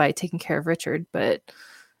swallowed up by taking care of Richard. But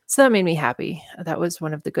so that made me happy. That was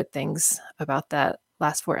one of the good things about that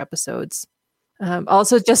last 4 episodes.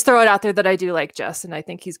 Also, just throw it out there that I do like Jess, and I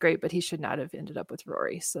think he's great, but he should not have ended up with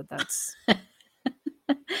Rory. So that's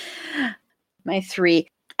my 3.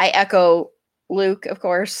 I echo Luke, of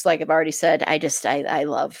course. Like I've already said, I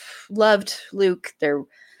loved Luke. There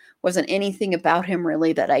wasn't anything about him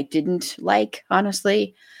really that I didn't like,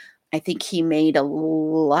 honestly. I think he made a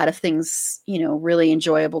lot of things, you know, really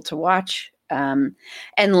enjoyable to watch. And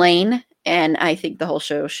Lane, and I think the whole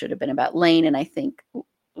show should have been about Lane, and I think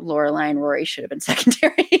Lorelai and Rory should have been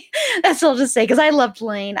secondary. That's all I'll just say, because I loved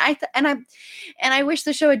Lane. I wish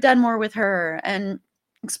the show had done more with her and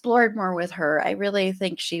explored more with her. I really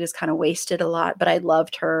think she was kind of wasted a lot, but I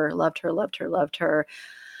loved her. I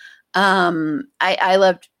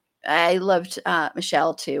loved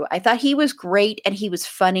Michelle too. I thought he was great, and he was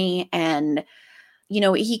funny, and you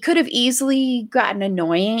know, he could have easily gotten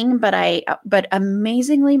annoying, but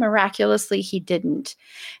amazingly, miraculously, he didn't.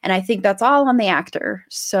 And I think that's all on the actor.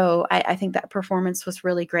 So I think that performance was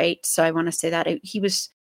really great. So I want to say that he was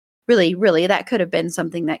really, really, that could have been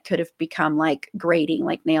something that could have become like grading,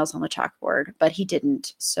 like nails on the chalkboard, but he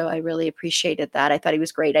didn't. So I really appreciated that. I thought he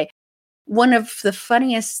was great. One of the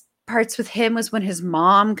funniest parts with him was when his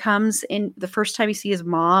mom comes in, the first time you see his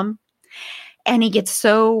mom, and he gets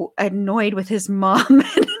so annoyed with his mom.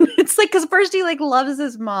 It's like, because first he like loves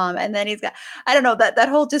his mom, and then he's got, I don't know, that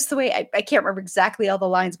whole, just the way, I can't remember exactly all the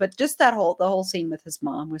lines, but just the whole scene with his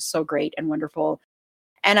mom was so great and wonderful.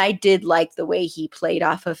 And I did like the way he played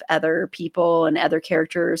off of other people and other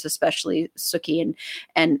characters, especially Sookie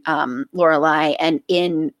and Lorelai, and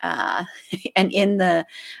in the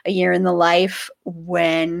A Year in the Life,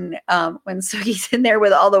 when Sookie's in there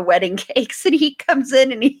with all the wedding cakes, and he comes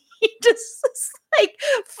in and he just is like,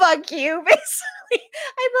 fuck you, basically.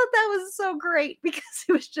 I thought that was so great, because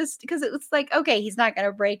it was like, okay, he's not going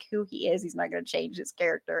to break who he is. He's not going to change his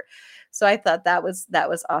character. So I thought that was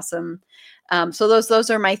awesome. So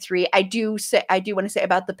those are my 3. I do want to say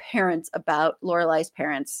about the parents, about Lorelai's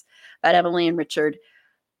parents, about Emily and Richard.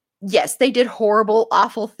 Yes, they did horrible,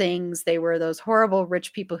 awful things. They were those horrible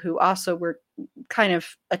rich people who also were kind of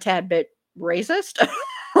a tad bit racist.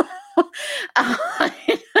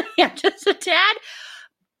 Yeah, just a tad.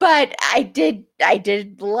 But I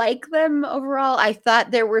did like them overall. I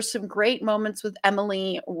thought there were some great moments with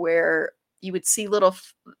Emily where you would see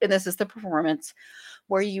and this is the performance,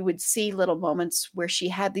 where you would see little moments where she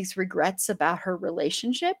had these regrets about her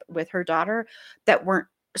relationship with her daughter that weren't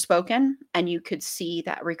spoken. And you could see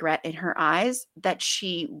that regret in her eyes, that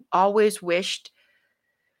she always wished.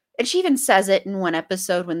 And she even says it in one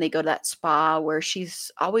episode when they go to that spa where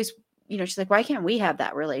she's always, she's like, why can't we have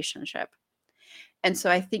that relationship? And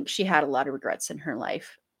so I think she had a lot of regrets in her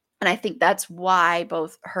life. And I think that's why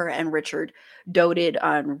both her and Richard doted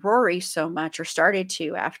on Rory so much, or started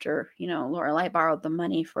to, after, Lorelai borrowed the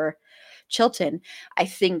money for Chilton. I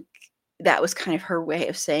think that was kind of her way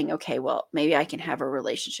of saying, okay, well, maybe I can have a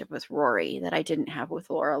relationship with Rory that I didn't have with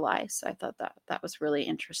Lorelai. So I thought that was really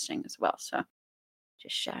interesting as well. So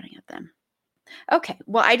just shouting at them. Okay.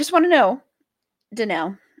 Well, I just want to know,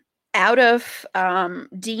 Danelle, out of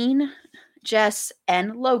Dean, Jess,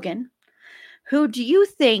 and Logan, who do you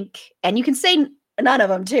think, and you can say none of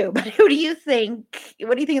them too, but what do you think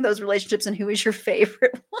of those relationships, and who is your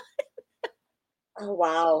favorite one? Oh,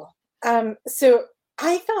 wow. So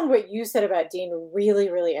I found what you said about Dean really,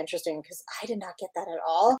 really interesting, because I did not get that at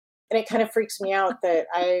all. And it kind of freaks me out that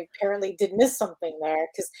I apparently did miss something there,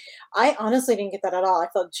 because I honestly didn't get that at all. I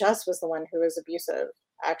felt Jess was the one who was abusive,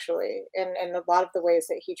 actually, in a lot of the ways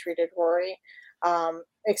that he treated Rory,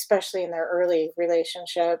 especially in their early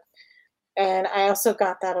relationship. And I also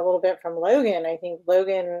got that a little bit from Logan. I think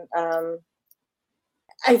Logan,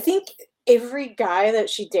 I think every guy that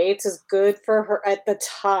she dates is good for her at the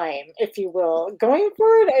time, if you will. Going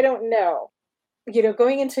forward, I don't know.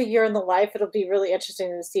 Going into a year in the life, it'll be really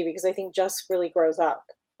interesting to see, because I think Jess really grows up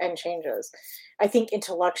and changes. I think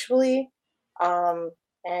intellectually,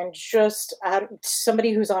 and just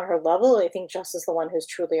somebody who's on her level, I think Jess is the one who's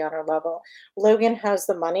truly on her level. Logan has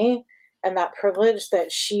the money and that privilege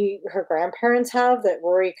that her grandparents have, that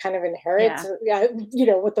Rory kind of inherits,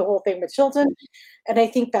 with the whole thing with Chilton. And I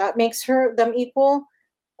think that makes them equal.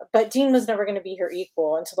 But Dean was never going to be her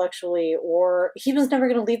equal intellectually, or he was never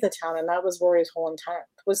going to leave the town. And that was Rory's whole intent,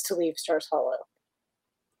 was to leave Stars Hollow.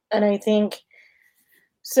 And I think,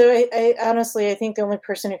 so I honestly, I think the only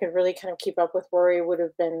person who could really kind of keep up with Rory would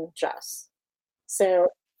have been Jess. So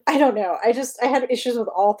I don't know. I had issues with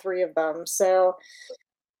all three of them. So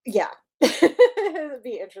yeah. It'd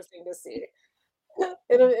be interesting to see.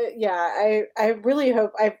 I really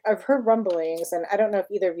hope. I've heard rumblings, and I don't know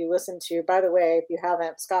if either of you listened to. By the way, if you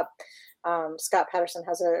haven't, Scott Patterson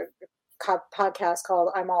has a podcast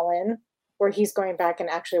called "I'm All In," where he's going back and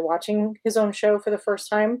actually watching his own show for the first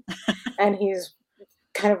time, and he's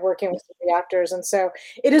kind of working with the actors, and so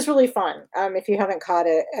it is really fun. If you haven't caught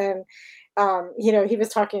it, and he was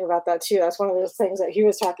talking about that too. That's one of those things that he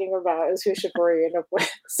was talking about, is who should Rory end up with.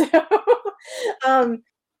 So,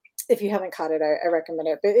 if you haven't caught it, I recommend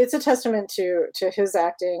it. But it's a testament to his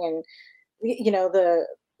acting, and the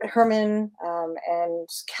Herman and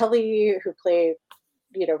Kelly, who play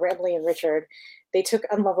Ramley and Richard. They took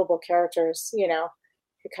unlovable characters, who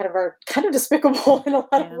are kind of despicable in a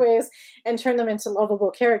lot of ways, and turned them into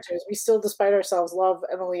lovable characters. We still, despite ourselves, love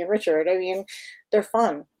Emily and Richard. I mean, they're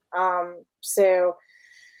fun. So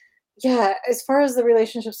yeah, as far as the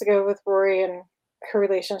relationships to go with Rory and her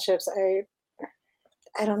relationships,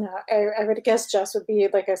 I don't know. I would guess Jess would be,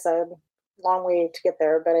 like I said, long way to get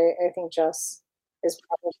there, but I think Jess is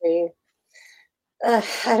probably,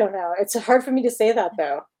 I don't know. It's hard for me to say that,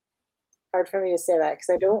 though. Hard for me to say that, because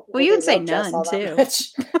I don't. Well, you would say none too.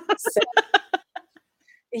 So,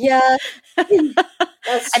 yeah,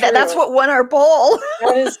 that's what won our poll.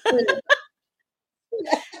 That is true.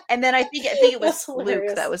 And then I think it was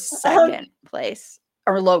Luke that was second place,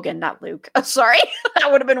 or Logan, not Luke. Oh, sorry,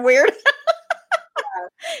 that would have been weird.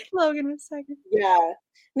 Logan was second. Yeah.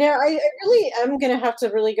 No, I really am gonna have to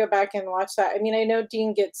really go back and watch that. I mean, I know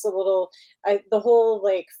Dean gets a little. The whole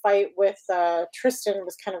fight with Tristan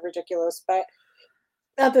was kind of ridiculous, but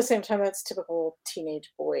at the same time, it's typical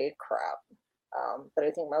teenage boy crap that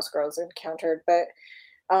I think most girls encountered. But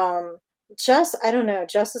Jess, I don't know.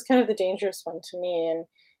 Jess is kind of the dangerous one to me, and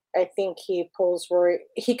I think he pulls Rory.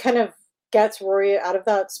 He kind of gets Rory out of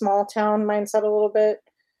that small town mindset a little bit,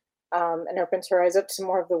 and opens her eyes up to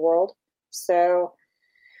more of the world. So,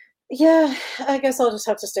 yeah, I guess I'll just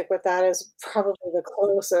have to stick with that as probably the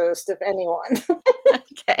closest, if anyone.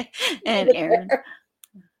 Okay, and Aaron.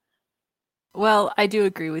 Well, I do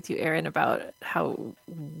agree with you, Aaron, about how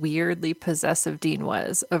weirdly possessive Dean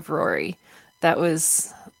was of Rory. That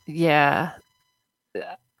was, I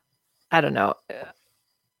don't know.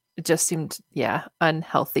 It just seemed,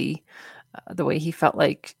 unhealthy. The way he felt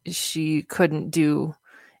like she couldn't do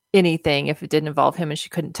anything if it didn't involve him, and she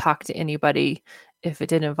couldn't talk to anybody if it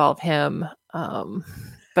didn't involve him.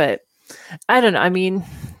 But I don't know. I mean,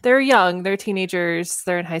 they're young, they're teenagers,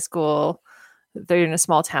 they're in high school. they're in a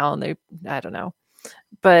small town. I don't know.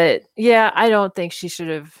 But yeah, I don't think she should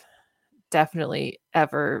have definitely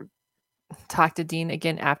ever talked to Dean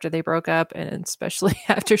again after they broke up, and especially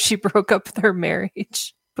after she broke up their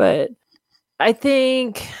marriage. But I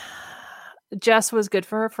think Jess was good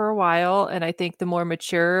for her for a while, and I think the more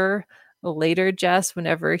mature later Jess,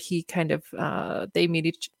 whenever he kind of they meet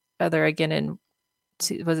each other again in,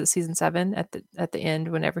 was it season 7 at the end,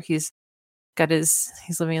 whenever he's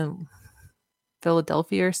living in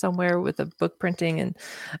Philadelphia or somewhere with a book printing, and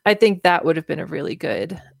I think that would have been a really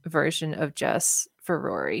good version of Jess for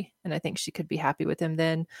Rory, and I think she could be happy with him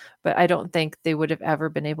then. But I don't think they would have ever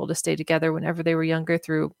been able to stay together whenever they were younger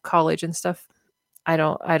through college and stuff. I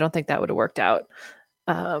don't think that would have worked out.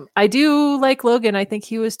 I do like Logan. I think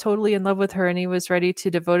he was totally in love with her and he was ready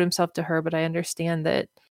to devote himself to her, but I understand that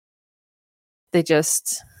they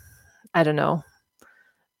just, I don't know,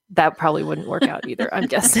 that probably wouldn't work out either, I'm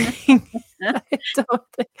guessing.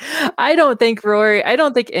 I don't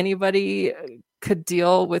think anybody could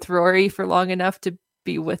deal with Rory for long enough to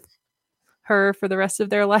be with her for the rest of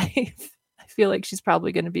their life. I feel like she's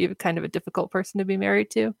probably going to be kind of a difficult person to be married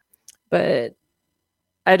to, but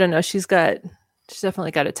I don't know. She's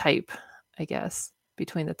definitely got a type, I guess,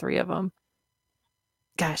 between the three of them.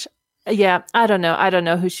 Gosh, yeah, I don't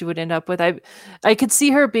know who she would end up with. I could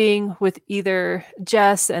see her being with either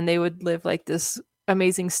Jess and they would live like this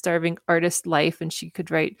amazing starving artist life and she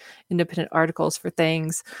could write independent articles for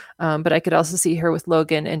things. But I could also see her with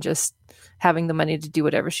Logan and just having the money to do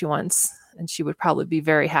whatever she wants. And she would probably be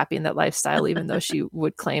very happy in that lifestyle, even though she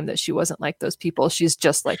would claim that she wasn't like those people. She's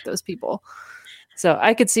just like those people. So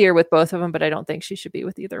I could see her with both of them, but I don't think she should be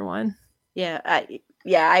with either one. Yeah,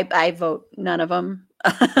 I vote none of them.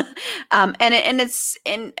 And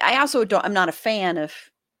I also I'm not a fan of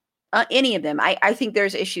any of them. I think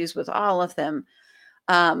there's issues with all of them.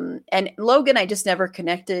 And Logan, I just never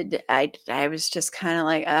connected. I was just kind of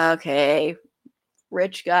like, okay,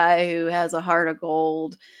 rich guy who has a heart of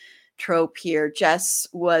gold trope here. Jess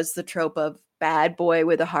was the trope of bad boy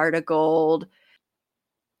with a heart of gold.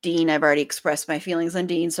 Dean, I've already expressed my feelings on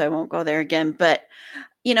Dean, so I won't go there again. But,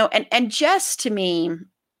 and Jess, to me,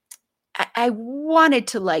 I wanted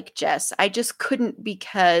to like Jess. I just couldn't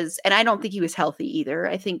and I don't think he was healthy either.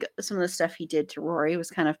 I think some of the stuff he did to Rory was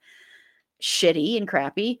kind of shitty and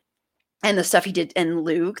crappy. And the stuff he did and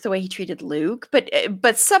Luke, the way he treated Luke.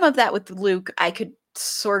 But some of that with Luke, I could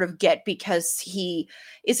sort of get because he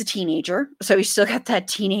is a teenager. So he's still got that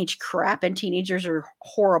teenage crap, and teenagers are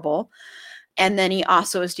horrible. And then he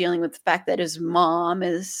also is dealing with the fact that his mom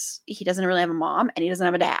he doesn't really have a mom and he doesn't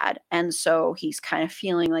have a dad. And so he's kind of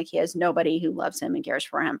feeling like he has nobody who loves him and cares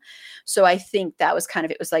for him. So I think that was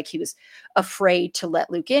it was like he was afraid to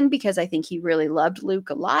let Luke in because I think he really loved Luke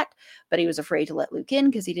a lot, but he was afraid to let Luke in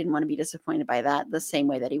because he didn't want to be disappointed by that the same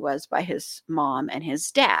way that he was by his mom and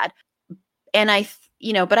his dad. And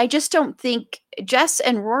but I just don't think Jess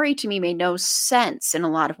and Rory to me made no sense in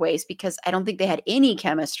a lot of ways because I don't think they had any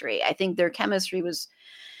chemistry. I think their chemistry was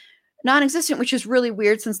non-existent, which is really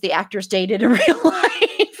weird since the actors dated in real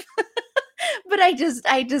life. But I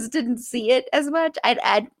just didn't see it as much. But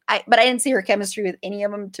I didn't see her chemistry with any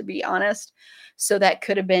of them, to be honest. So that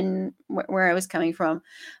could have been where I was coming from.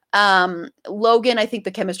 Logan, I think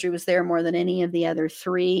the chemistry was there more than any of the other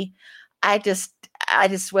three. I just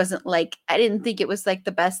wasn't like, I didn't think it was like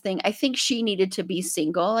the best thing. I think she needed to be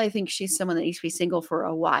single. I think she's someone that needs to be single for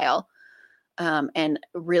a while and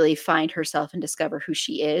really find herself and discover who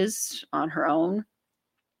she is on her own.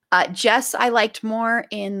 Jess, I liked more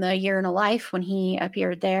in The Year in a Life when he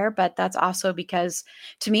appeared there, but that's also because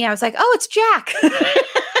to me, I was like, oh, it's Jack. From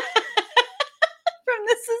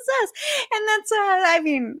This Is Us. And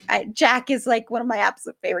that's, Jack is like one of my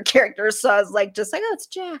absolute favorite characters. So I was like, oh, it's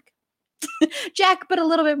Jack. Jack, but a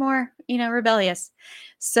little bit more, rebellious.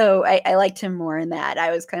 So I liked him more in that.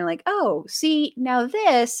 I was kind of like, oh, see, now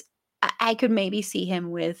this, I could maybe see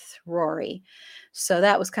him with Rory. So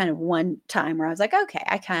that was kind of one time where I was like, okay,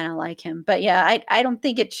 I kind of like him. But yeah, I don't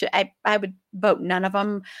think it should, I would vote none of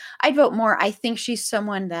them. I'd vote more. I think she's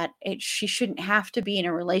someone that she shouldn't have to be in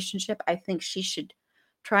a relationship. I think she should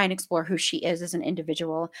try and explore who she is as an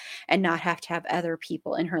individual and not have to have other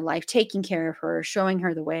people in her life taking care of her, showing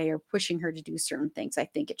her the way, or pushing her to do certain things. I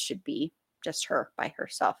think it should be just her by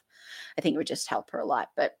herself. I think it would just help her a lot.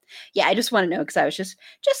 But yeah, I just want to know because I was just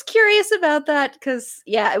curious about that because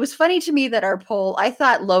yeah, it was funny to me that our poll, I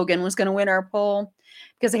thought Logan was going to win our poll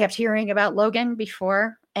because I kept hearing about Logan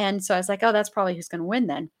before. And so I was like, oh, that's probably who's going to win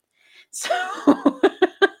then. So,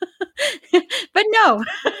 but no,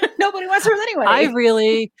 nobody wants her with anybody.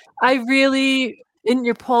 I really, in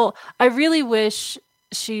your poll, I really wish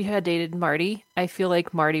she had dated Marty, I feel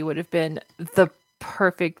like Marty would have been the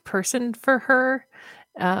perfect person for her.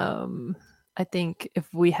 I think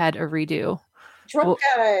if we had a redo. Drunk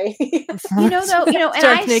guy. And Stark I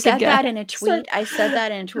naked said guy. that in a tweet. I said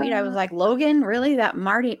that in a tweet. I was like, Logan, really? That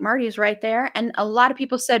Marty's right there. And a lot of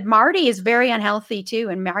people said Marty is very unhealthy too.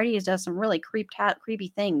 And Marty does some really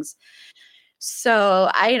creepy things.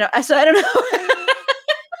 So I don't know.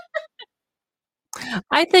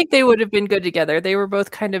 I think they would have been good together. They were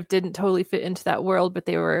both kind of didn't totally fit into that world, but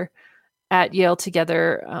they were at Yale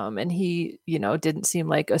together. And he, didn't seem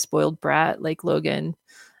like a spoiled brat like Logan.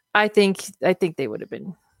 I think they would have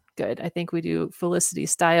been good. I think we do Felicity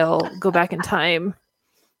style, go back in time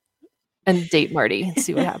and date Marty and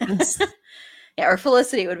see what happens. Yeah, or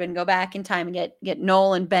Felicity would have been go back in time and get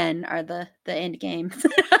Noel and Ben are the end game.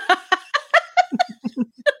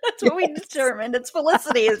 That's what we determined. It's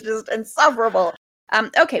Felicity is just insufferable.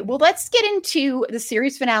 Okay, well, let's get into the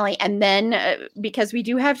series finale. And then, because we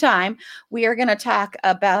do have time, we are going to talk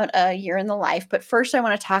about A Year in the Life. But first, I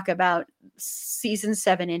want to talk about season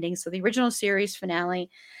 7 ending. So the original series finale.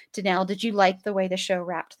 Danelle, did you like the way the show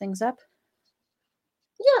wrapped things up?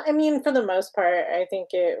 Yeah, I mean, for the most part, I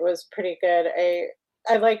think it was pretty good.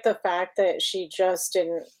 I like the fact that she just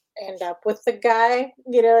didn't end up with the guy.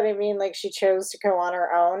 You know what I mean? Like, she chose to go on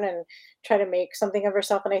her own and try to make something of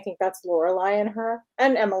herself, and I think that's Lorelai in her,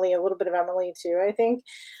 and Emily, a little bit of Emily too, I think,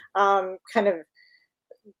 kind of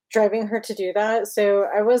driving her to do that. So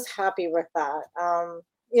I was happy with that.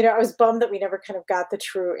 I was bummed that we never kind of got the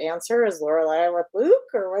true answer. Is Lorelai with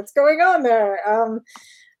Luke, or what's going on there?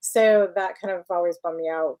 So that kind of always bummed me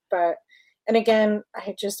out. But, and again,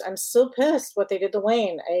 I'm still pissed what they did to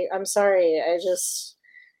Lane. I'm sorry.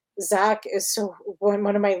 Zach is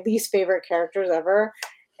one of my least favorite characters ever.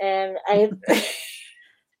 And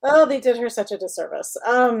they did her such a disservice.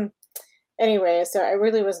 Anyway, so I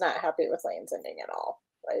really was not happy with Lane's ending at all.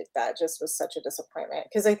 Like, that just was such a disappointment,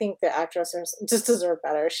 because I think the actress just deserved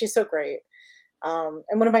better. She's so great. And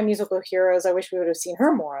one of my musical heroes, I wish we would have seen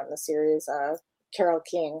her more on the series, Carole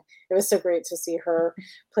King. It was so great to see her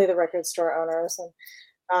play the record store owners.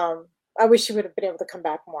 And I wish she would have been able to come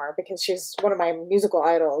back more, because she's one of my musical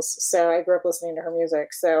idols. So I grew up listening to her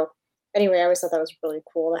music. So anyway, I always thought that was really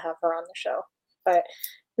cool to have her on the show. But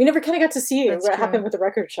we never kind of got to see what happened with the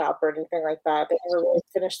record shop or anything like that. They never really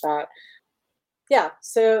finished that. Yeah,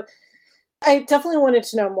 so I definitely wanted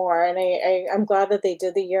to know more, and I'm glad that they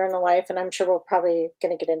did the Year in the Life, and I'm sure we're probably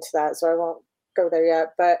going to get into that, so I won't go there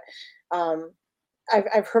yet. But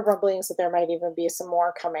I've heard rumblings that there might even be some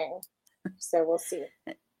more coming, so we'll see.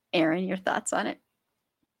 Erin, your thoughts on it?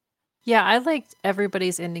 Yeah, I liked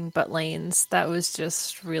everybody's ending but Lane's. That was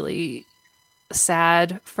just really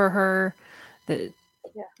sad for her that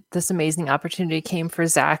this amazing opportunity came for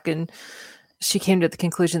Zach, and she came to the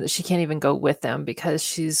conclusion that she can't even go with them because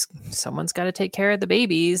someone's got to take care of the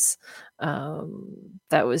babies.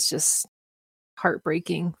 That was just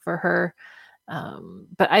heartbreaking for her.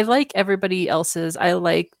 But I like everybody else's. I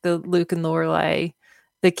like the Luke and Lorelai,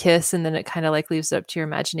 the kiss, and then it kind of like leaves it up to your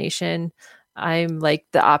imagination. I'm like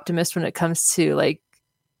the optimist when it comes to like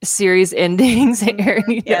series endings.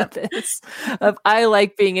 Erin, this. I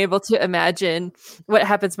like being able to imagine what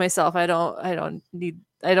happens myself. I don't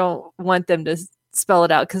want them to spell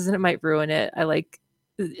it out, because then it might ruin it. I like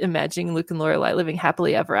imagining Luke and Lorelai living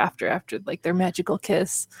happily ever after like their magical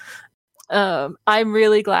kiss. I'm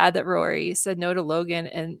really glad that Rory said no to Logan,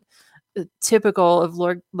 and typical of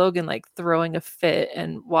Logan like throwing a fit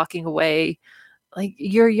and walking away. Like,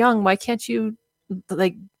 you're young, why can't you,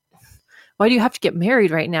 like, why do you have to get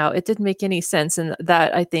married right now? It didn't make any sense, and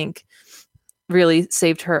that, I think, really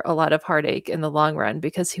saved her a lot of heartache in the long run,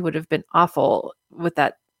 because he would have been awful with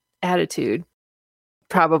that attitude.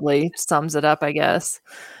 Probably sums it up, I guess.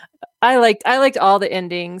 I liked all the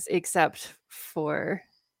endings except for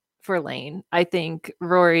Lane. I think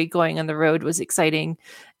Rory going on the road was exciting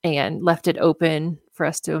and left it open for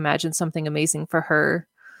us to imagine something amazing for her.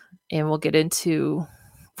 And we'll get into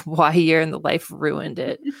why Year in the Life ruined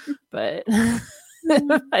it. But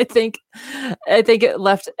I think it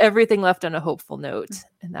left everything on a hopeful note,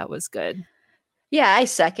 and that was good. Yeah, I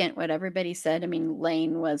second what everybody said. I mean,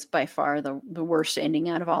 Lane was by far the worst ending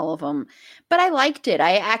out of all of them, but I liked it.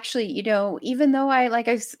 I actually, even though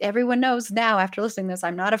everyone knows now after listening to this,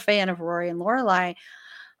 I'm not a fan of Rory and Lorelai.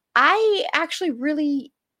 I actually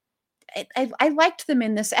really, I liked them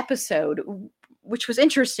in this episode, which was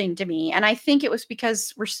interesting to me. And I think it was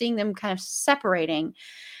because we're seeing them kind of separating.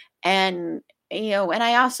 And, and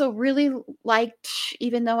I also really liked,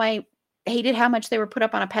 even though I hated how much they were put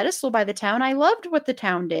up on a pedestal by the town. I loved what the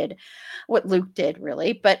town did, what Luke did,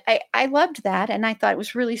 really. But I loved that, and I thought it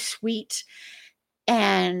was really sweet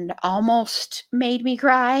and almost made me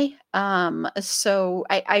cry. So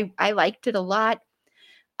I liked it a lot.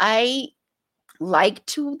 I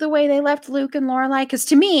liked the way they left Luke and Lorelai, because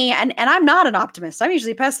to me, and I'm not an optimist, I'm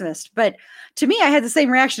usually a pessimist, but to me, I had the same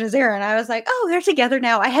reaction as Aaron. I was like, oh, they're together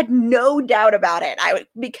now. I had no doubt about it.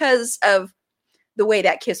 Because of the way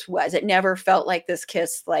that kiss was. It never felt like this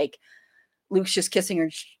kiss, like Luke's just kissing her.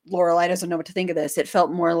 Lorelai doesn't know what to think of this. It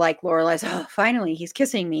felt more like Lorelai's, oh, finally, he's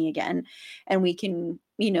kissing me again. And we can,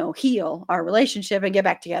 heal our relationship and get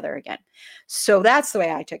back together again. So that's the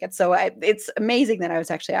way I took it. So it's amazing that I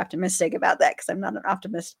was actually optimistic about that, because I'm not an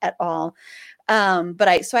optimist at all. But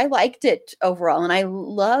I liked it overall. And I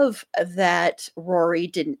love that Rory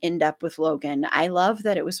didn't end up with Logan. I love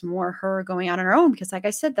that it was more her going out on her own, because like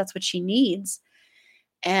I said, that's what she needs.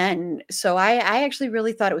 And so I actually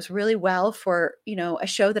really thought it was really well for, a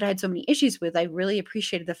show that I had so many issues with. I really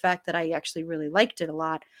appreciated the fact that I actually really liked it a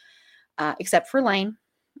lot, except for Lane,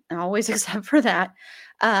 always except for that.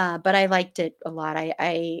 But I liked it a lot.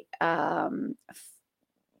 I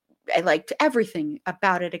liked everything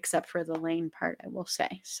about it except for the Lane part, I will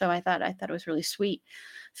say. So I thought it was really sweet,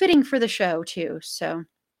 fitting for the show too. So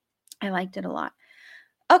I liked it a lot.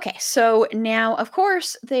 Okay, so now, of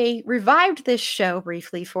course, they revived this show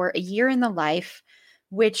briefly for A Year in the Life,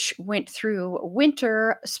 which went through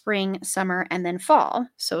winter, spring, summer, and then fall.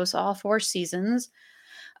 So it's all 4 seasons.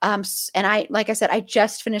 And like I said, I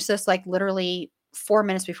just finished this like literally 4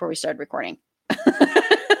 minutes before we started recording.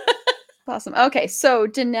 Awesome. Okay, so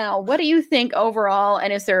Danelle, what do you think overall?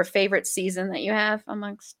 And is there a favorite season that you have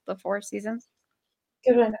amongst the 4 seasons?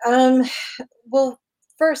 Good one. Well,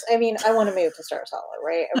 first, I want to move to Stars Hollow,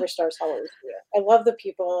 right? I wish Stars Hollow was here. I love the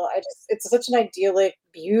people. It's such an idyllic,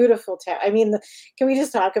 beautiful town. Can we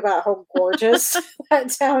just talk about how gorgeous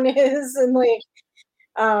that town is? And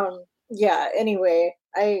anyway,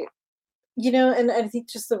 and I think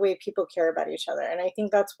just the way people care about each other. And I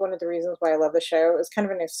think that's one of the reasons why I love the show. It was kind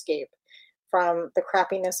of an escape from the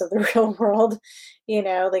crappiness of the real world. You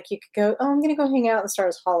could go, oh, I'm going to go hang out in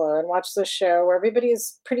Stars Hollow and watch this show where everybody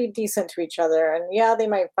is pretty decent to each other. And yeah, they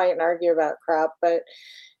might fight and argue about crap, but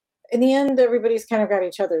in the end, everybody's kind of got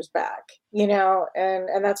each other's back, and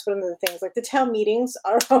that's one of the things. Like the town meetings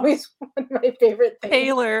are always one of my favorite things.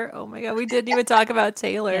 Taylor. Oh my God. We didn't even talk about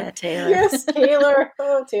Taylor. Yeah, Taylor. Yes, Taylor.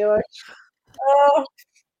 Oh, Taylor. Oh,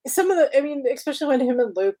 some of the, especially when him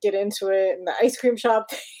and Luke get into it and the ice cream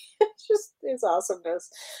shop, it's awesomeness.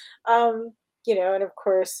 And of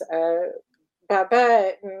course,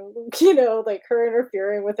 Babette and, like her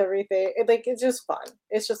interfering with everything. It's just fun.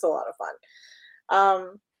 It's just a lot of fun.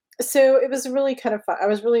 So it was really kind of fun. I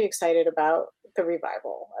was really excited about the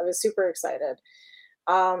revival. I was super excited.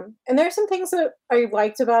 And there are some things that I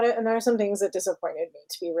liked about it, and there are some things that disappointed me,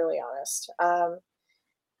 to be really honest.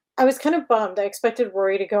 I was kind of bummed. I expected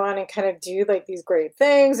Rory to go on and kind of do like these great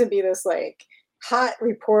things and be this like hot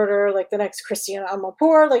reporter, like the next Christina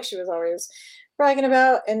Amanpour, like she was always bragging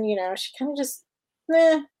about. And, she kind of just,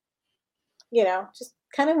 just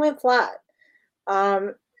kind of went flat.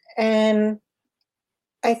 And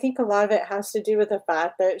I think a lot of it has to do with the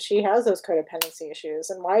fact that she has those codependency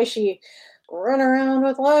issues and why she run around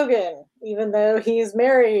with Logan, even though he's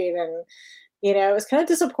married. And, it was kind of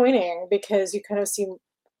disappointing because you kind of see,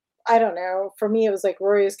 I don't know, for me, it was like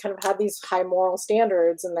Rory's kind of had these high moral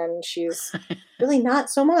standards and then she's really not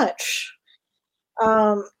so much.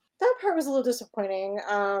 That part was a little disappointing.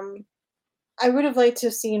 I would have liked to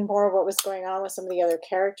have seen more of what was going on with some of the other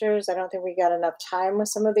characters. I don't think we got enough time with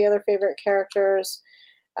some of the other favorite characters.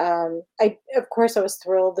 Of course, I was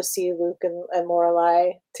thrilled to see Luke and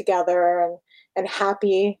Lorelai together and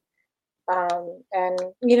happy, and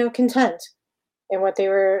content in what they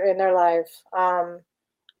were in their life.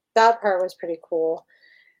 That part was pretty cool.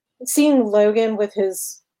 Seeing Logan with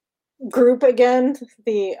his group again,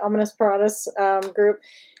 the Ominous Paratus group,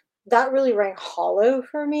 that really rang hollow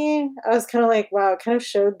for me. I was kind of like, wow, it kind of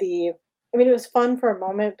showed it was fun for a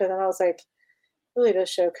moment, but then I was like, it really does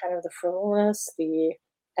show kind of the frivolous, the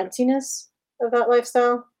emptiness of that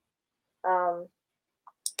lifestyle.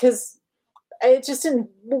 Because it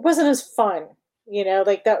wasn't as fun,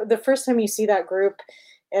 like that. The first time you see that group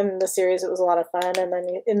in the series, it was a lot of fun, and then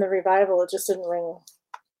in the revival, it just didn't ring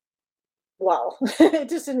well. It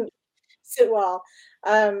just didn't sit well.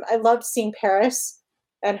 I loved seeing Paris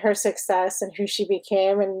and her success and who she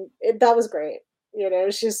became, and that was great.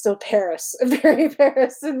 She's still Paris, very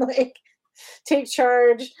Paris, and like take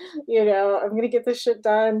charge. I'm gonna get this shit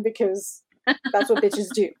done because that's what bitches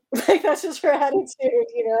do. Like that's just her attitude,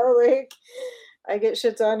 like I get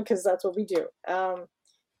shit done because that's what we do. And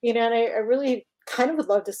I really kind of would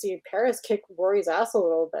love to see Paris kick Rory's ass a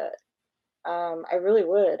little bit. I really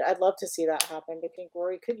would. I'd love to see that happen. I think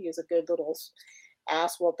Rory could use a good little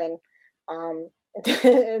ass whooping um,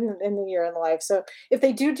 in the year in life. So if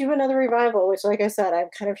they do another revival, which, like I said, I'm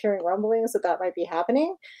kind of hearing rumblings that might be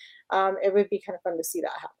happening, it would be kind of fun to see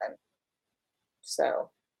that happen. So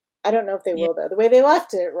I don't know if they will, though. The way they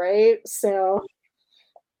left it, right? So,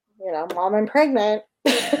 mom, I'm pregnant.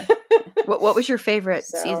 What was your favorite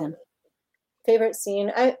season? Favorite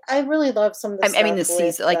scene? I really love some of the I mean, the stuff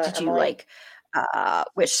season. with, Like, did you Emily. like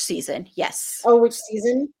which season? Yes. Oh, which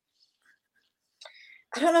season?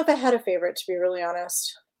 I don't know if I had a favorite, to be really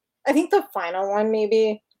honest. I think the final one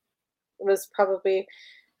maybe was probably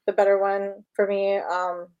the better one for me.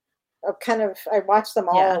 I watched them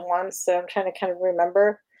all Yeah. at once, so I'm trying to kind of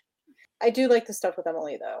remember. I do like the stuff with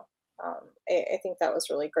Emily, though. I think that was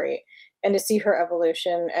really great, and to see her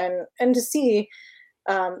evolution, and to see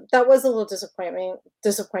that was a little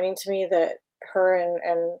disappointing to me that her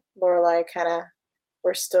and Lorelai kind of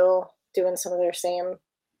were still doing some of their same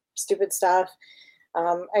stupid stuff.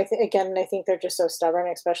 I think they're just so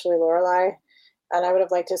stubborn, especially Lorelai, and I would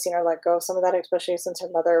have liked to have seen her let go of some of that, especially since her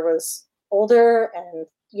mother was older and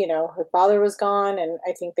her father was gone, and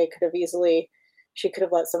I think she could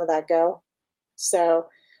have let some of that go. So,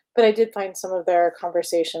 but I did find some of their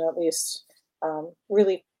conversation at least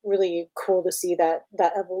really, really cool to see that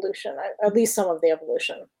evolution, at least some of the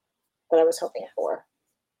evolution that I was hoping for.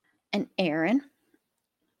 And Aaron?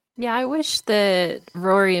 Yeah, I wish that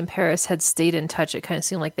Rory and Paris had stayed in touch. It kind of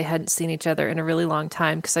seemed like they hadn't seen each other in a really long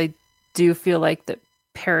time, because I do feel like that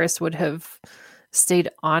Paris would have stayed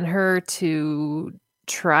on her to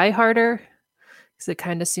try harder, because it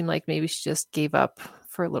kind of seemed like maybe she just gave up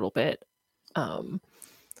for a little bit.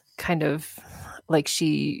 Kind of like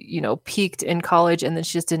she, peaked in college and then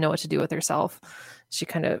she just didn't know what to do with herself. She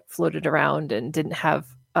kind of floated around and didn't have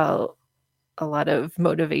a lot of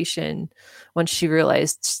motivation once she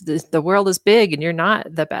realized the world is big and you're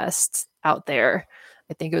not the best out there.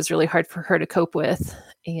 I think it was really hard for her to cope with,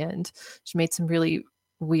 and she made some really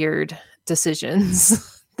weird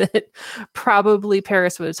decisions that probably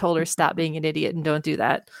Paris would have told her, stop being an idiot and don't do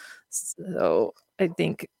that. So I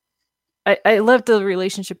think I love the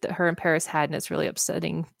relationship that her and Paris had, and it's really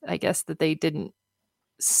upsetting, I guess, that they didn't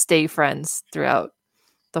stay friends throughout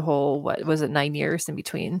the whole, 9 years in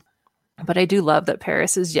between. But I do love that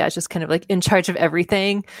Paris is, just kind of like in charge of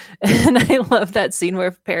everything. And I love that scene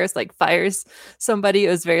where Paris like fires somebody. It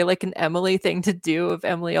was very like an Emily thing to do, of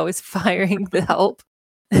Emily always firing the help.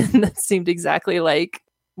 And that seemed exactly like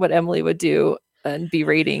what Emily would do and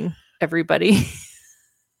berating everybody.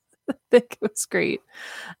 I think it was great.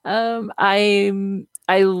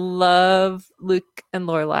 I love Luke and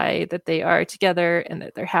Lorelai, that they are together and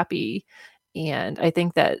that they're happy. And I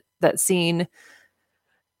think that scene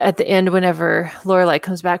at the end, whenever Lorelai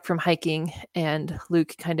comes back from hiking and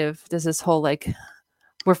Luke kind of does this whole like,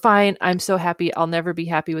 we're fine, I'm so happy, I'll never be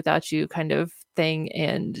happy without you kind of thing.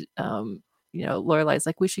 And Lorelai's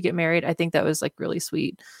like, we should get married. I think that was like really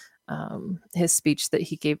sweet. His speech that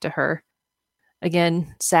he gave to her.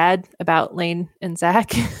 Again, sad about Lane and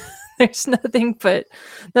Zach. There's nothing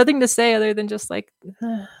to say other than just like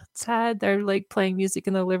sad. They're like playing music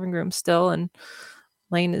in the living room still, and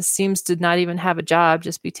Lane seems to not even have a job,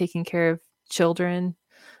 just be taking care of children.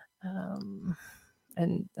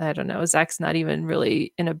 And I don't know, Zach's not even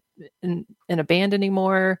really in a band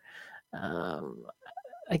anymore.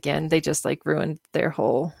 Again, they just like ruined their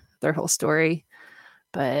whole story.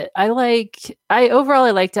 But I liked it.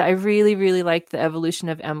 I really, really liked the evolution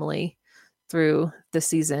of Emily through the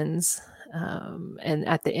seasons. And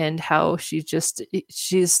at the end, how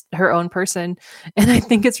she's her own person. And I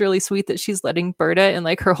think it's really sweet that she's letting Berta and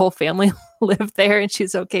like her whole family live there, and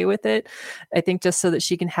she's okay with it. I think just so that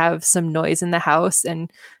she can have some noise in the house,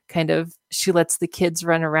 and kind of she lets the kids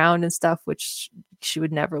run around and stuff, which she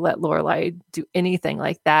would never let Lorelai do anything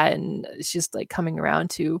like that. And she's like coming around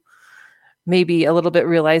to maybe a little bit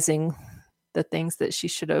realizing the things that she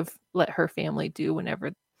should have let her family do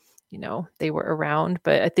whenever, they were around.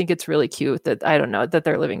 But I think it's really cute that, I don't know, that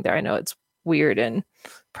they're living there. I know it's weird and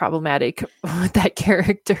problematic with that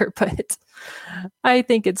character, but I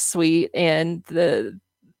think it's sweet. And the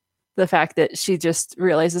fact that she just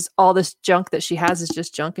realizes all this junk that she has is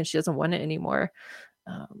just junk and she doesn't want it anymore.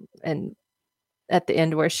 And at the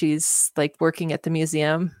end where she's like working at the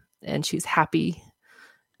museum and she's happy,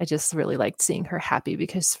 I just really liked seeing her happy,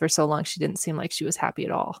 because for so long she didn't seem like she was happy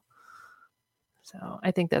at all. So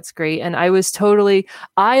I think that's great. And I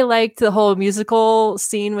liked the whole musical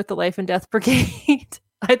scene with the Life and Death Brigade.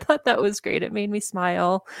 I thought that was great. It made me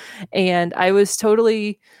smile. And I was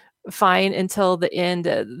totally fine until the end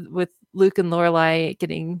with Luke and Lorelai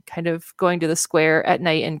going to the square at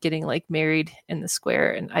night and getting like married in the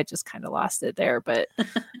square. And I just kind of lost it there, but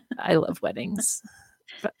I love weddings.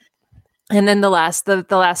 And then the last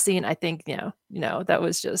scene, I think, that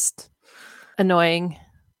was just annoying.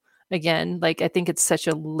 Again, like I think it's such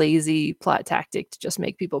a lazy plot tactic to just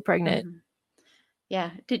make people pregnant. Mm-hmm.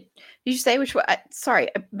 Yeah. Did you say which one? Sorry,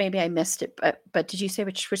 maybe I missed it, but did you say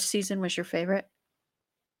which season was your favorite?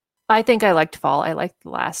 I think I liked fall. I liked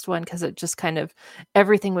the last one because it just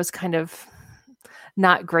everything was kind of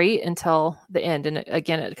not great until the end. And it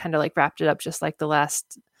kind of like wrapped it up just like the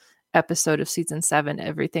last episode of season 7.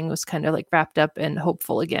 Everything was kind of like wrapped up and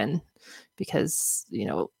hopeful again because,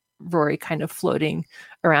 Rory kind of floating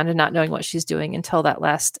around and not knowing what she's doing until that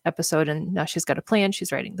last episode. And now she's got a plan.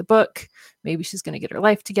 She's writing the book. Maybe she's going to get her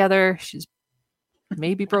life together. She's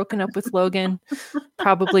maybe broken up with Logan.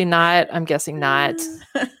 Probably not. I'm guessing not.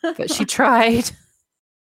 But she tried.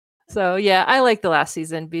 So yeah, I like the last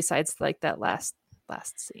season besides like that last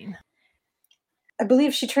scene. I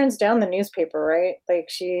believe she turns down the newspaper, right? Like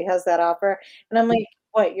she has that offer. And I'm like,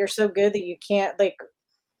 what? You're so good that you can't like,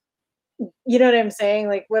 you know what I'm saying?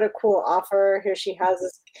 Like, what a cool offer. Here she has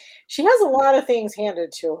a lot of things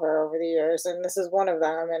handed to her over the years, and this is one of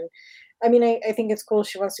them. And I mean, I think it's cool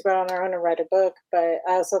she wants to go out on her own and write a book, but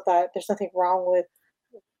I also thought there's nothing wrong with,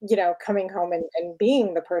 coming home and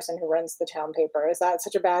being the person who runs the town paper. Is that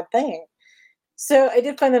such a bad thing? So I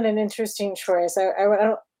did find that an interesting choice.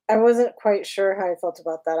 I wasn't quite sure how I felt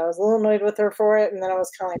about that. I was a little annoyed with her for it, and then I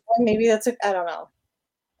was kind of like, well, maybe that's I don't know.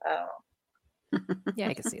 Yeah,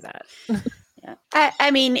 I can see that. Yeah, I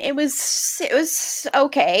mean, it was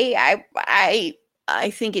okay.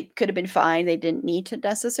 I think it could have been fine. They didn't need to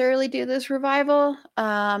necessarily do this revival.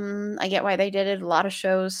 I get why they did it. A lot of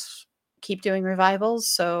shows keep doing revivals,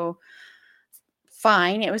 so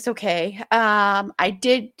fine. It was okay.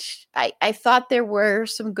 I thought there were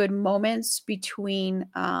some good moments between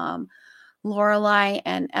Lorelai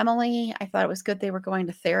and Emily. I thought it was good they were going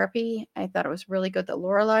to therapy. I thought it was really good that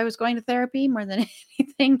Lorelai was going to therapy more than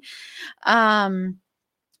anything.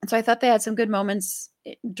 So I thought they had some good moments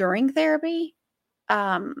during therapy.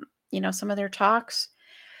 Some of their talks.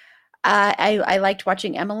 I liked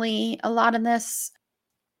watching Emily a lot in this,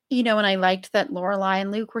 and I liked that Lorelai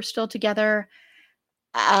and Luke were still together.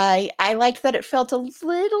 I liked that it felt a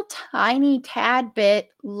little tiny tad bit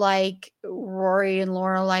like Rory and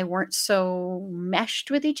Lorelai weren't so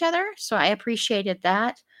meshed with each other. So I appreciated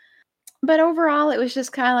that. But overall, it was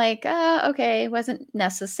just kind of like, okay, it wasn't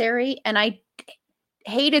necessary. And I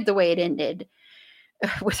hated the way it ended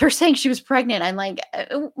with her saying she was pregnant. I'm like,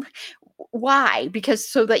 why? Because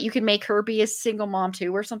so that you can make her be a single mom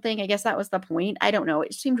too or something. I guess that was the point. I don't know.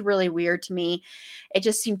 It seemed really weird to me. It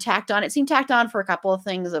just seemed tacked on. It seemed tacked on for a couple of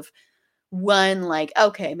things of one, like,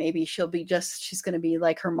 okay, maybe she's going to be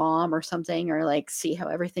like her mom or something, or like see how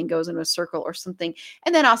everything goes in a circle or something.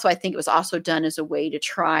 And then also, I think it was also done as a way to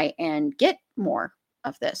try and get more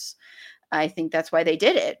of this. I think that's why they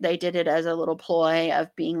did it. They did it as a little ploy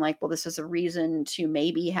of being like, well, this is a reason to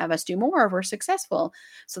maybe have us do more if we're successful.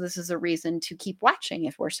 So this is a reason to keep watching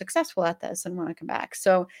if we're successful at this and want to come back.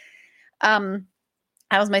 So that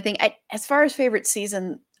was my thing. As far as favorite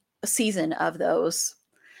season of those,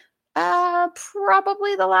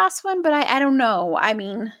 probably the last one, but I don't know. I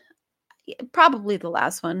mean, probably the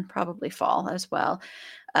last one, probably fall as well,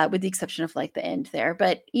 with the exception of like the end there.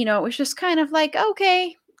 But, it was just kind of like,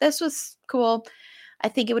 okay, this was cool. I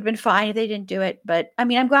think it would have been fine if they didn't do it. But I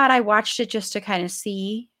mean, I'm glad I watched it just to kind of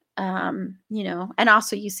see, and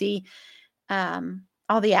also you see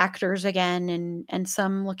all the actors again, and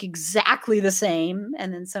some look exactly the same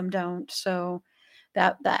and then some don't. So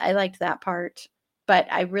that I liked that part. But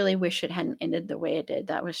I really wish it hadn't ended the way it did.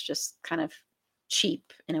 That was just kind of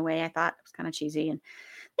cheap in a way. I thought it was kind of cheesy, and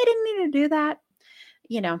they didn't need to do that,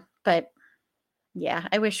 but yeah,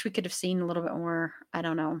 I wish we could have seen a little bit more, I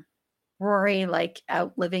don't know, Rory like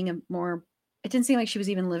out living a more, it didn't seem like she was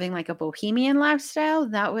even living like a bohemian lifestyle.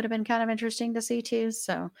 That would have been kind of interesting to see too.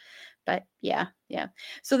 So, but yeah.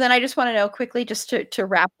 So then I just want to know quickly, just to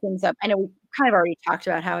wrap things up. I know we kind of already talked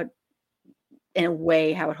about how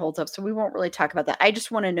it holds up. So we won't really talk about that. I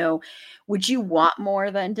just want to know, would you want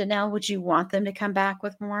more than Danelle? Would you want them to come back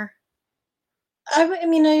with more? I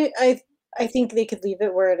mean, I think they could leave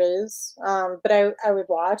it where it is, but I would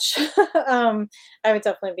watch. I would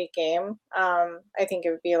definitely be game. I think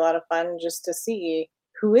it would be a lot of fun just to see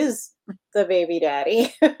who is the baby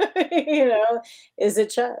daddy? Is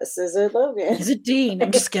it Chess? Is it Logan? Is it Dean?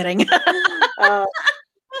 I'm just kidding.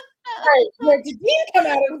 Right, where did Dean come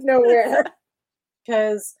out of nowhere?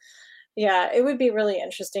 Because it would be really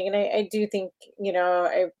interesting, and I do think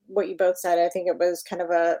what you both said. I think it was kind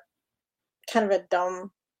of a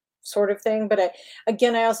dumb sort of thing, but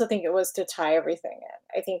I also think it was to tie everything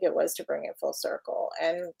in. I think it was to bring it full circle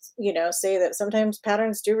and say that sometimes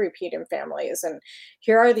patterns do repeat in families, and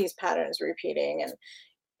here are these patterns repeating, and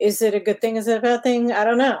is it a good thing? Is it a bad thing? I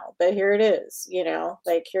don't know, but here it is.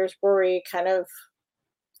 Like here's Rory kind of.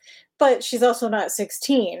 But she's also not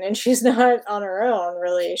 16, and she's not on her own,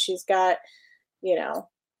 really. She's got,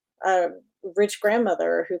 a rich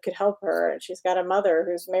grandmother who could help her. And she's got a mother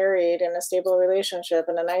who's married in a stable relationship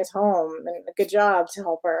and a nice home and a good job to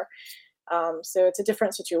help her. So it's a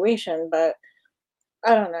different situation, but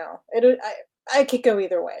I don't know. I could go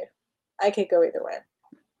either way.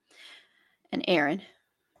 And Aaron?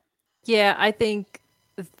 Yeah, I think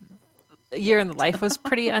Year in the Life was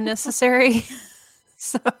pretty unnecessary.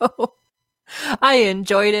 So I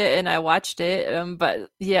enjoyed it and I watched it. But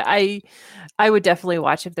yeah, I would definitely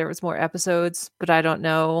watch if there was more episodes, but I don't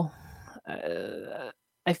know.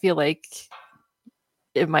 I feel like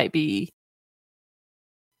it might be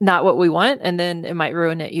not what we want, and then it might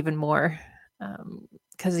ruin it even more.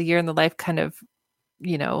 Because A Year in the Life kind of,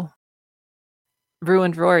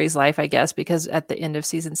 ruined Rory's life, I guess, because at the end of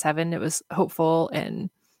season 7, it was hopeful and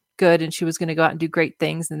good and she was going to go out and do great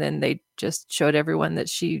things, and then they just showed everyone that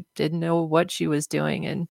she didn't know what she was doing.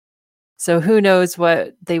 And so who knows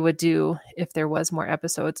what they would do if there was more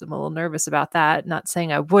episodes. I'm a little nervous about that. Not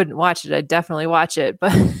saying I wouldn't watch it. I'd definitely watch it,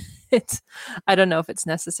 but I don't know if it's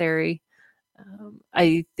necessary.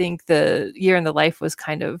 I think the Year in the Life was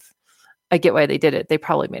kind of, I get why they did it. They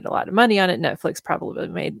probably made a lot of money on it. Netflix probably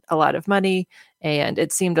made a lot of money, and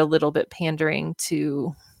it seemed a little bit pandering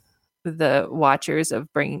to the watchers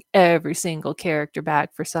of bringing every single character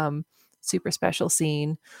back for some super special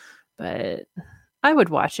scene. But I would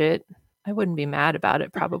watch it. I wouldn't be mad about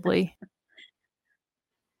it, probably.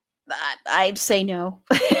 I'd say no.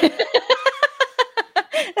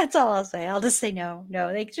 That's all I'll say. I'll just say no.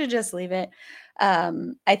 No, they should just leave it.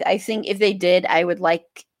 I think if they did, I would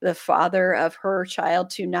like the father of her child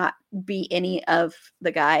to not be any of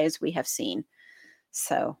the guys we have seen.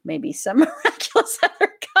 So maybe some miraculous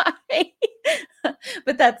other guy.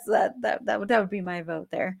 But that would be my vote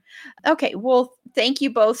there. Okay, well, thank you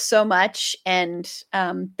both so much, and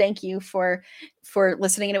thank you for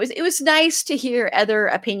listening. And it was nice to hear other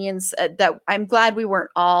opinions. That I'm glad we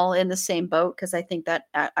weren't all in the same boat, because I think that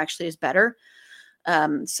actually is better.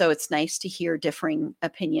 So it's nice to hear differing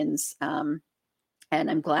opinions. And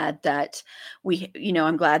I'm glad that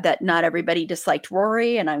I'm glad that not everybody disliked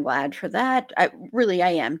Rory, and I'm glad for that. I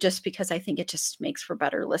am, just because I think it just makes for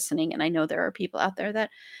better listening. And I know there are people out there that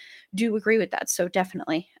do agree with that. So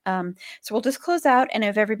definitely. So we'll just close out. And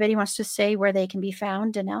if everybody wants to say where they can be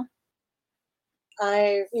found, Danelle?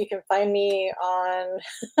 You can find me on,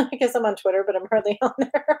 I guess I'm on Twitter, but I'm hardly on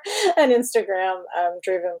there, and Instagram,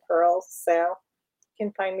 Draven Pearl. So you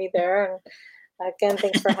can find me there. And again,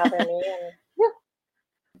 thanks for having me. And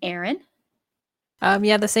Aaron?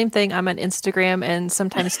 Yeah, the same thing. I'm on Instagram and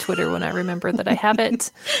sometimes Twitter when I remember that I have it.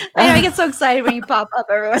 I get so excited when you pop up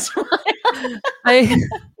every once in a while.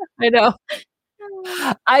 I know.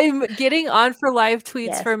 I'm getting on for live tweets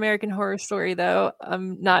Yes. for American Horror Story, though.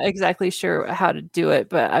 I'm not exactly sure how to do it,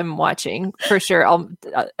 but I'm watching for sure. I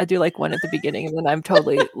do like one at the beginning, and then I'm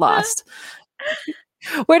totally lost.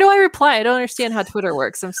 Where do I reply? I don't understand how Twitter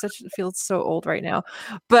works. Feel so old right now.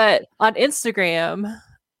 But on Instagram,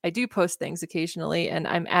 I do post things occasionally, and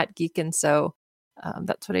I'm at Geekin, so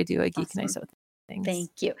that's what I do. I geek and I sew things.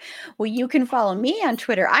 Thank you. Well, you can follow me on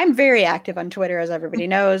Twitter. I'm very active on Twitter, as everybody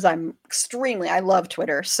knows. I love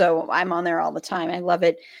Twitter, so I'm on there all the time. I love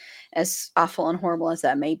it, as awful and horrible as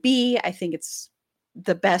that may be. I think it's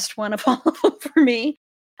the best one of all of them for me.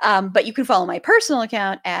 But you can follow my personal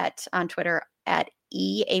account on Twitter at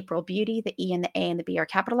 @AprilBeauty. The E and the A and the B are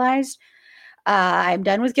capitalized. I'm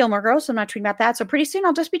done with Gilmore Girls, so I'm not tweeting about that. So pretty soon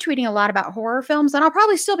I'll just be tweeting a lot about horror films, and I'll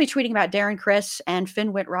probably still be tweeting about Darren Criss and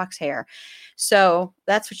Finn Wittrock's hair. So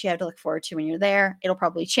that's what you have to look forward to when you're there. It'll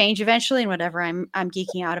probably change eventually, and whatever I'm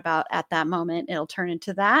geeking out about at that moment, it'll turn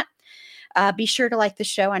into that. Be sure to like the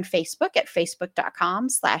show on Facebook at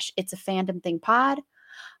facebook.com/itsafandom-thing-pod.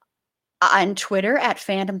 On Twitter at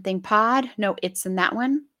FandomThingPod. No, it's in that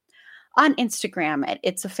one. On Instagram at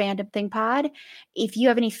It's a Fandom Thing Pod. If you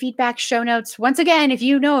have any feedback, show notes, once again, if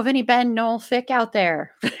you know of any Ben Noel fic out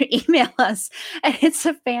there, email us at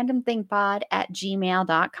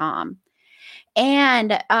itsafandomthingpod@gmail.com.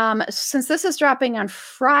 And since this is dropping on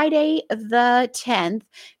Friday the 10th,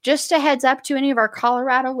 just a heads up to any of our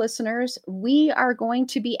Colorado listeners, we are going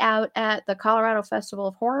to be out at the Colorado Festival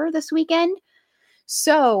of Horror this weekend.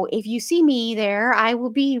 So if you see me there, I will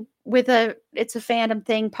be with it's a fandom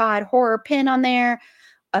thing pod horror pin on there,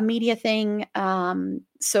 a media thing.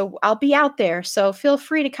 So I'll be out there. So feel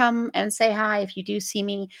free to come and say hi if you do see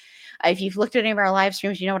me. If you've looked at any of our live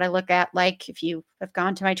streams, you know what I look at like. If you have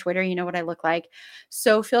gone to my Twitter, you know what I look like.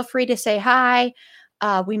 So feel free to say hi.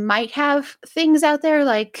 We might have things out there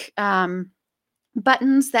like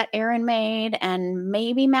buttons that Erin made and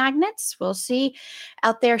maybe magnets. We'll see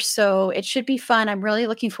out there. So it should be fun. I'm really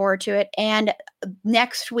looking forward to it. And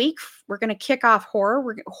next week, we're going to kick off horror.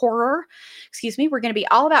 We're going to be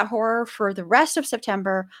all about horror for the rest of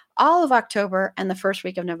September, all of October, and the first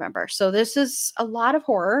week of November. So this is a lot of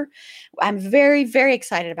horror. I'm very, very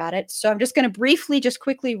excited about it. So I'm just going to just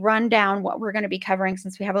quickly run down what we're going to be covering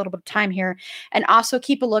since we have a little bit of time here. And also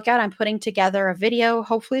keep a lookout. I'm putting together a video.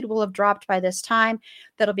 Hopefully it will have dropped by this time.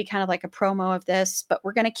 That'll be kind of like a promo of this. But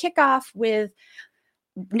we're going to kick off with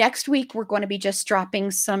next week. We're going to be just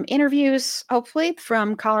dropping some interviews, hopefully,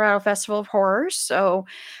 from Colorado Festival of Horrors. So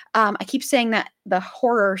I keep saying that the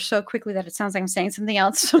horror so quickly that it sounds like I'm saying something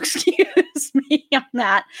else. So excuse me on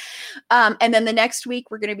that. And then the next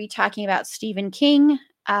week, we're going to be talking about Stephen King.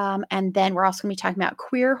 And then we're also going to be talking about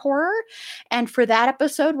queer horror. And for that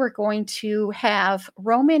episode, we're going to have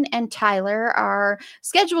Roman and Tyler are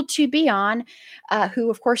scheduled to be on, who,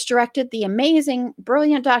 of course, directed the amazing,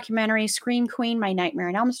 brilliant documentary Scream Queen, My Nightmare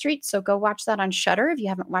on Elm Street. So go watch that on Shudder if you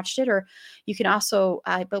haven't watched it, or you can also,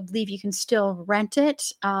 I believe you can still rent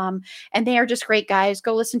it. And they are just great guys.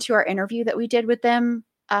 Go listen to our interview that we did with them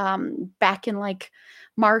back in like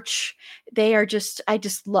March. They are just, I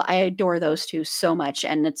adore those two so much.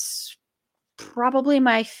 And it's probably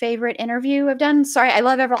my favorite interview I've done. Sorry, I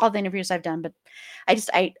love all the interviews I've done, but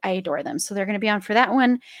I adore them. So they're going to be on for that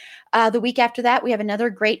one. The week after that, we have another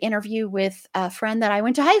great interview with a friend that I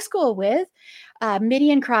went to high school with,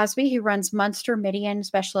 Midian Crosby, who runs Munster Midian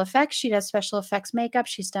Special Effects. She does special effects makeup.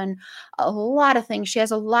 She's done a lot of things. She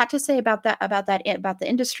has a lot to say about the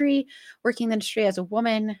industry, working in the industry as a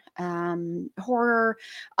woman, horror,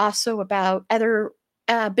 also about other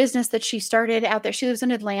business that she started out there. She lives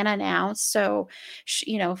in Atlanta now, so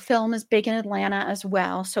film is big in Atlanta as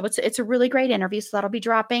well. So it's a really great interview. So that'll be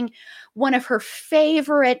dropping. One of her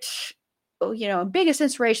favorite, biggest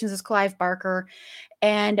inspirations is Clive Barker,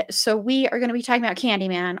 and so we are going to be talking about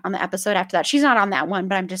Candyman on the episode after that. She's not on that one,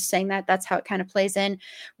 but I'm just saying that's how it kind of plays in.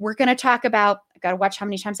 We're going to talk about. I got to watch how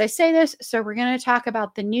many times I say this. So we're going to talk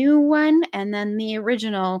about the new one and then the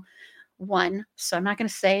original one. So I'm not going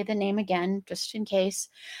to say the name again, just in case.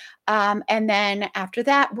 And then after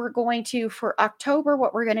that, we're going to, for October,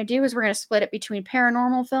 what we're going to do is we're going to split it between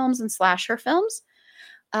paranormal films and slasher films.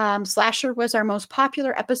 Slasher was our most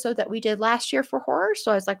popular episode that we did last year for horror.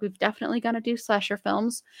 So I was like, we've definitely going to do slasher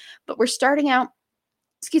films, but we're starting out,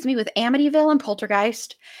 with Amityville and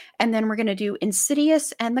Poltergeist. And then we're going to do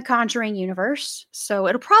Insidious and the Conjuring universe. So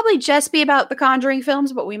it'll probably just be about the Conjuring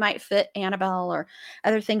films, but we might fit Annabelle or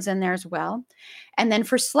other things in there as well. And then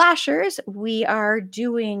for slashers, we are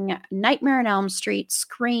doing Nightmare on Elm Street,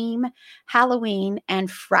 Scream, Halloween,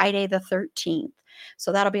 and Friday the 13th.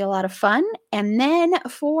 So that'll be a lot of fun. And then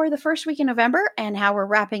for the first week in November and how we're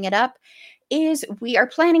wrapping it up is we are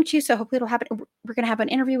planning to, so hopefully it'll happen. We're going to have an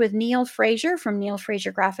interview with Neil Fraser from Neil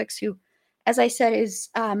Fraser Graphics, who, as I said,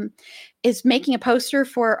 is making a poster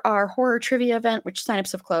for our horror trivia event, which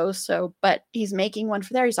signups have closed. So, but he's making one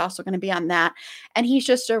for there. He's also going to be on that. And he's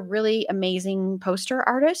just a really amazing poster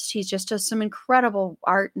artist. He's just does some incredible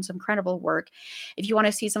art and some incredible work. If you want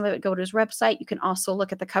to see some of it, go to his website. You can also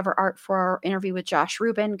look at the cover art for our interview with Josh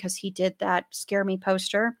Rubin, because he did that Scare Me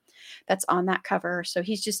poster that's on that cover. So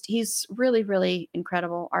he's really, really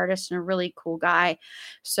incredible artist and a really cool guy.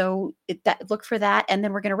 So look for that. And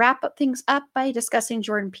then we're going to wrap up things up by discussing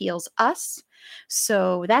Jordan Peele's Us.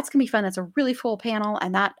 So that's going to be fun. That's a really full panel.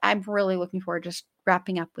 And that I'm really looking forward to just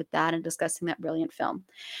wrapping up with that and discussing that brilliant film.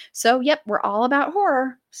 So, yep, we're all about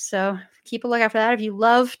horror. So keep a lookout for that. If you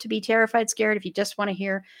love to be terrified, scared, if you just want to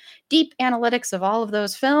hear deep analytics of all of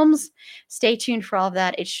those films, stay tuned for all of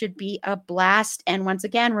that. It should be a blast. And once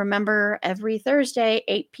again, remember, every Thursday,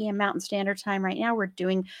 8 p.m. Mountain Standard Time right now, we're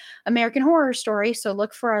doing American Horror Story. So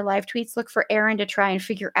look for our live tweets. Look for Erin to try and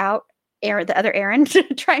figure out, the other Erin, to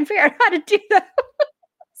try and figure out how to do that.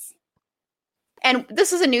 And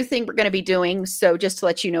this is a new thing we're going to be doing. So just to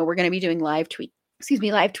let you know, we're going to be doing live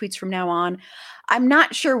tweets from now on. I'm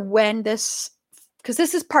not sure when because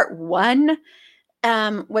this is part one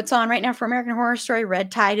What's on right now for American Horror Story,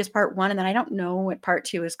 Red Tide is part 1, and then I don't know what part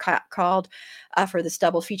 2 is called for this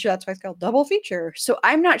double feature. That's why it's called double feature. So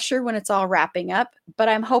I'm not sure when it's all wrapping up, but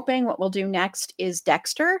I'm hoping what we'll do next is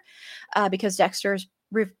Dexter, because Dexter is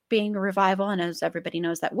being a revival, and as everybody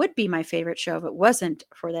knows, that would be my favorite show if it wasn't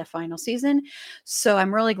for that final season. So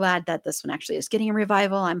I'm really glad that this one actually is getting a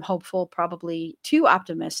revival. I'm hopeful, probably too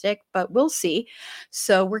optimistic, but we'll see.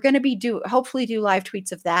 So we're going to be hopefully do live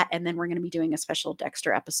tweets of that, and then we're going to be doing a special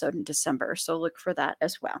Dexter episode in December. So look for that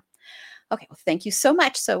as well. Okay, well, thank you so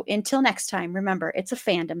much. So until next time, remember, it's a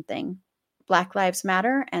fandom thing. Black Lives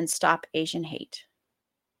Matter and stop Asian hate.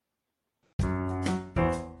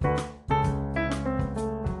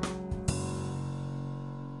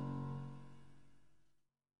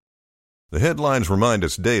 The headlines remind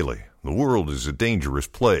us daily, the world is a dangerous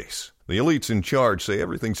place. The elites in charge say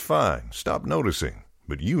everything's fine, stop noticing.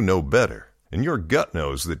 But you know better. And your gut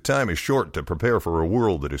knows that time is short to prepare for a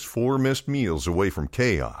world that is 4 missed meals away from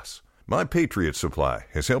chaos. My Patriot Supply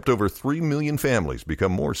has helped over 3 million families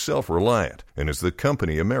become more self-reliant and is the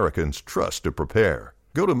company Americans trust to prepare.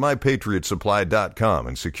 Go to MyPatriotSupply.com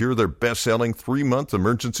and secure their best-selling 3-month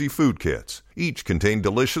emergency food kits. Each contain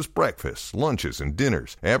delicious breakfasts, lunches, and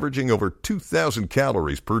dinners, averaging over 2,000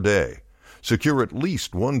 calories per day. Secure at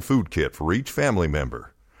least 1 food kit for each family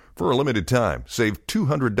member. For a limited time, save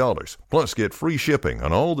 $200, plus get free shipping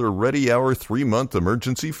on all their Ready Hour 3-month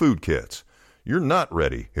emergency food kits. You're not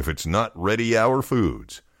ready if it's not Ready Hour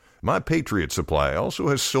Foods. My Patriot Supply also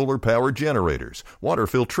has solar-powered generators, water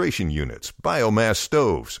filtration units, biomass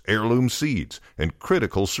stoves, heirloom seeds, and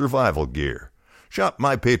critical survival gear. Shop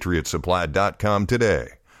MyPatriotSupply.com today.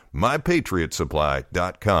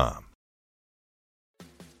 MyPatriotSupply.com.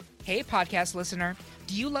 Hey, podcast listener.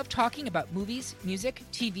 Do you love talking about movies, music,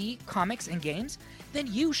 TV, comics, and games? Then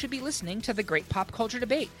you should be listening to The Great Pop Culture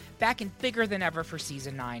Debate, back and bigger than ever for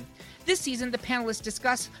Season 9. This season, the panelists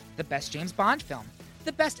discuss the best James Bond film,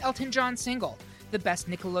 the best Elton John single, the best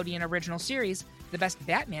Nickelodeon original series, the best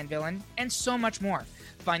Batman villain, and so much more.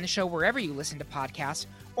 Find the show wherever you listen to podcasts,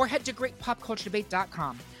 or head to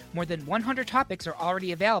greatpopculturedebate.com. More than 100 topics are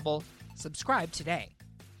already available. Subscribe today.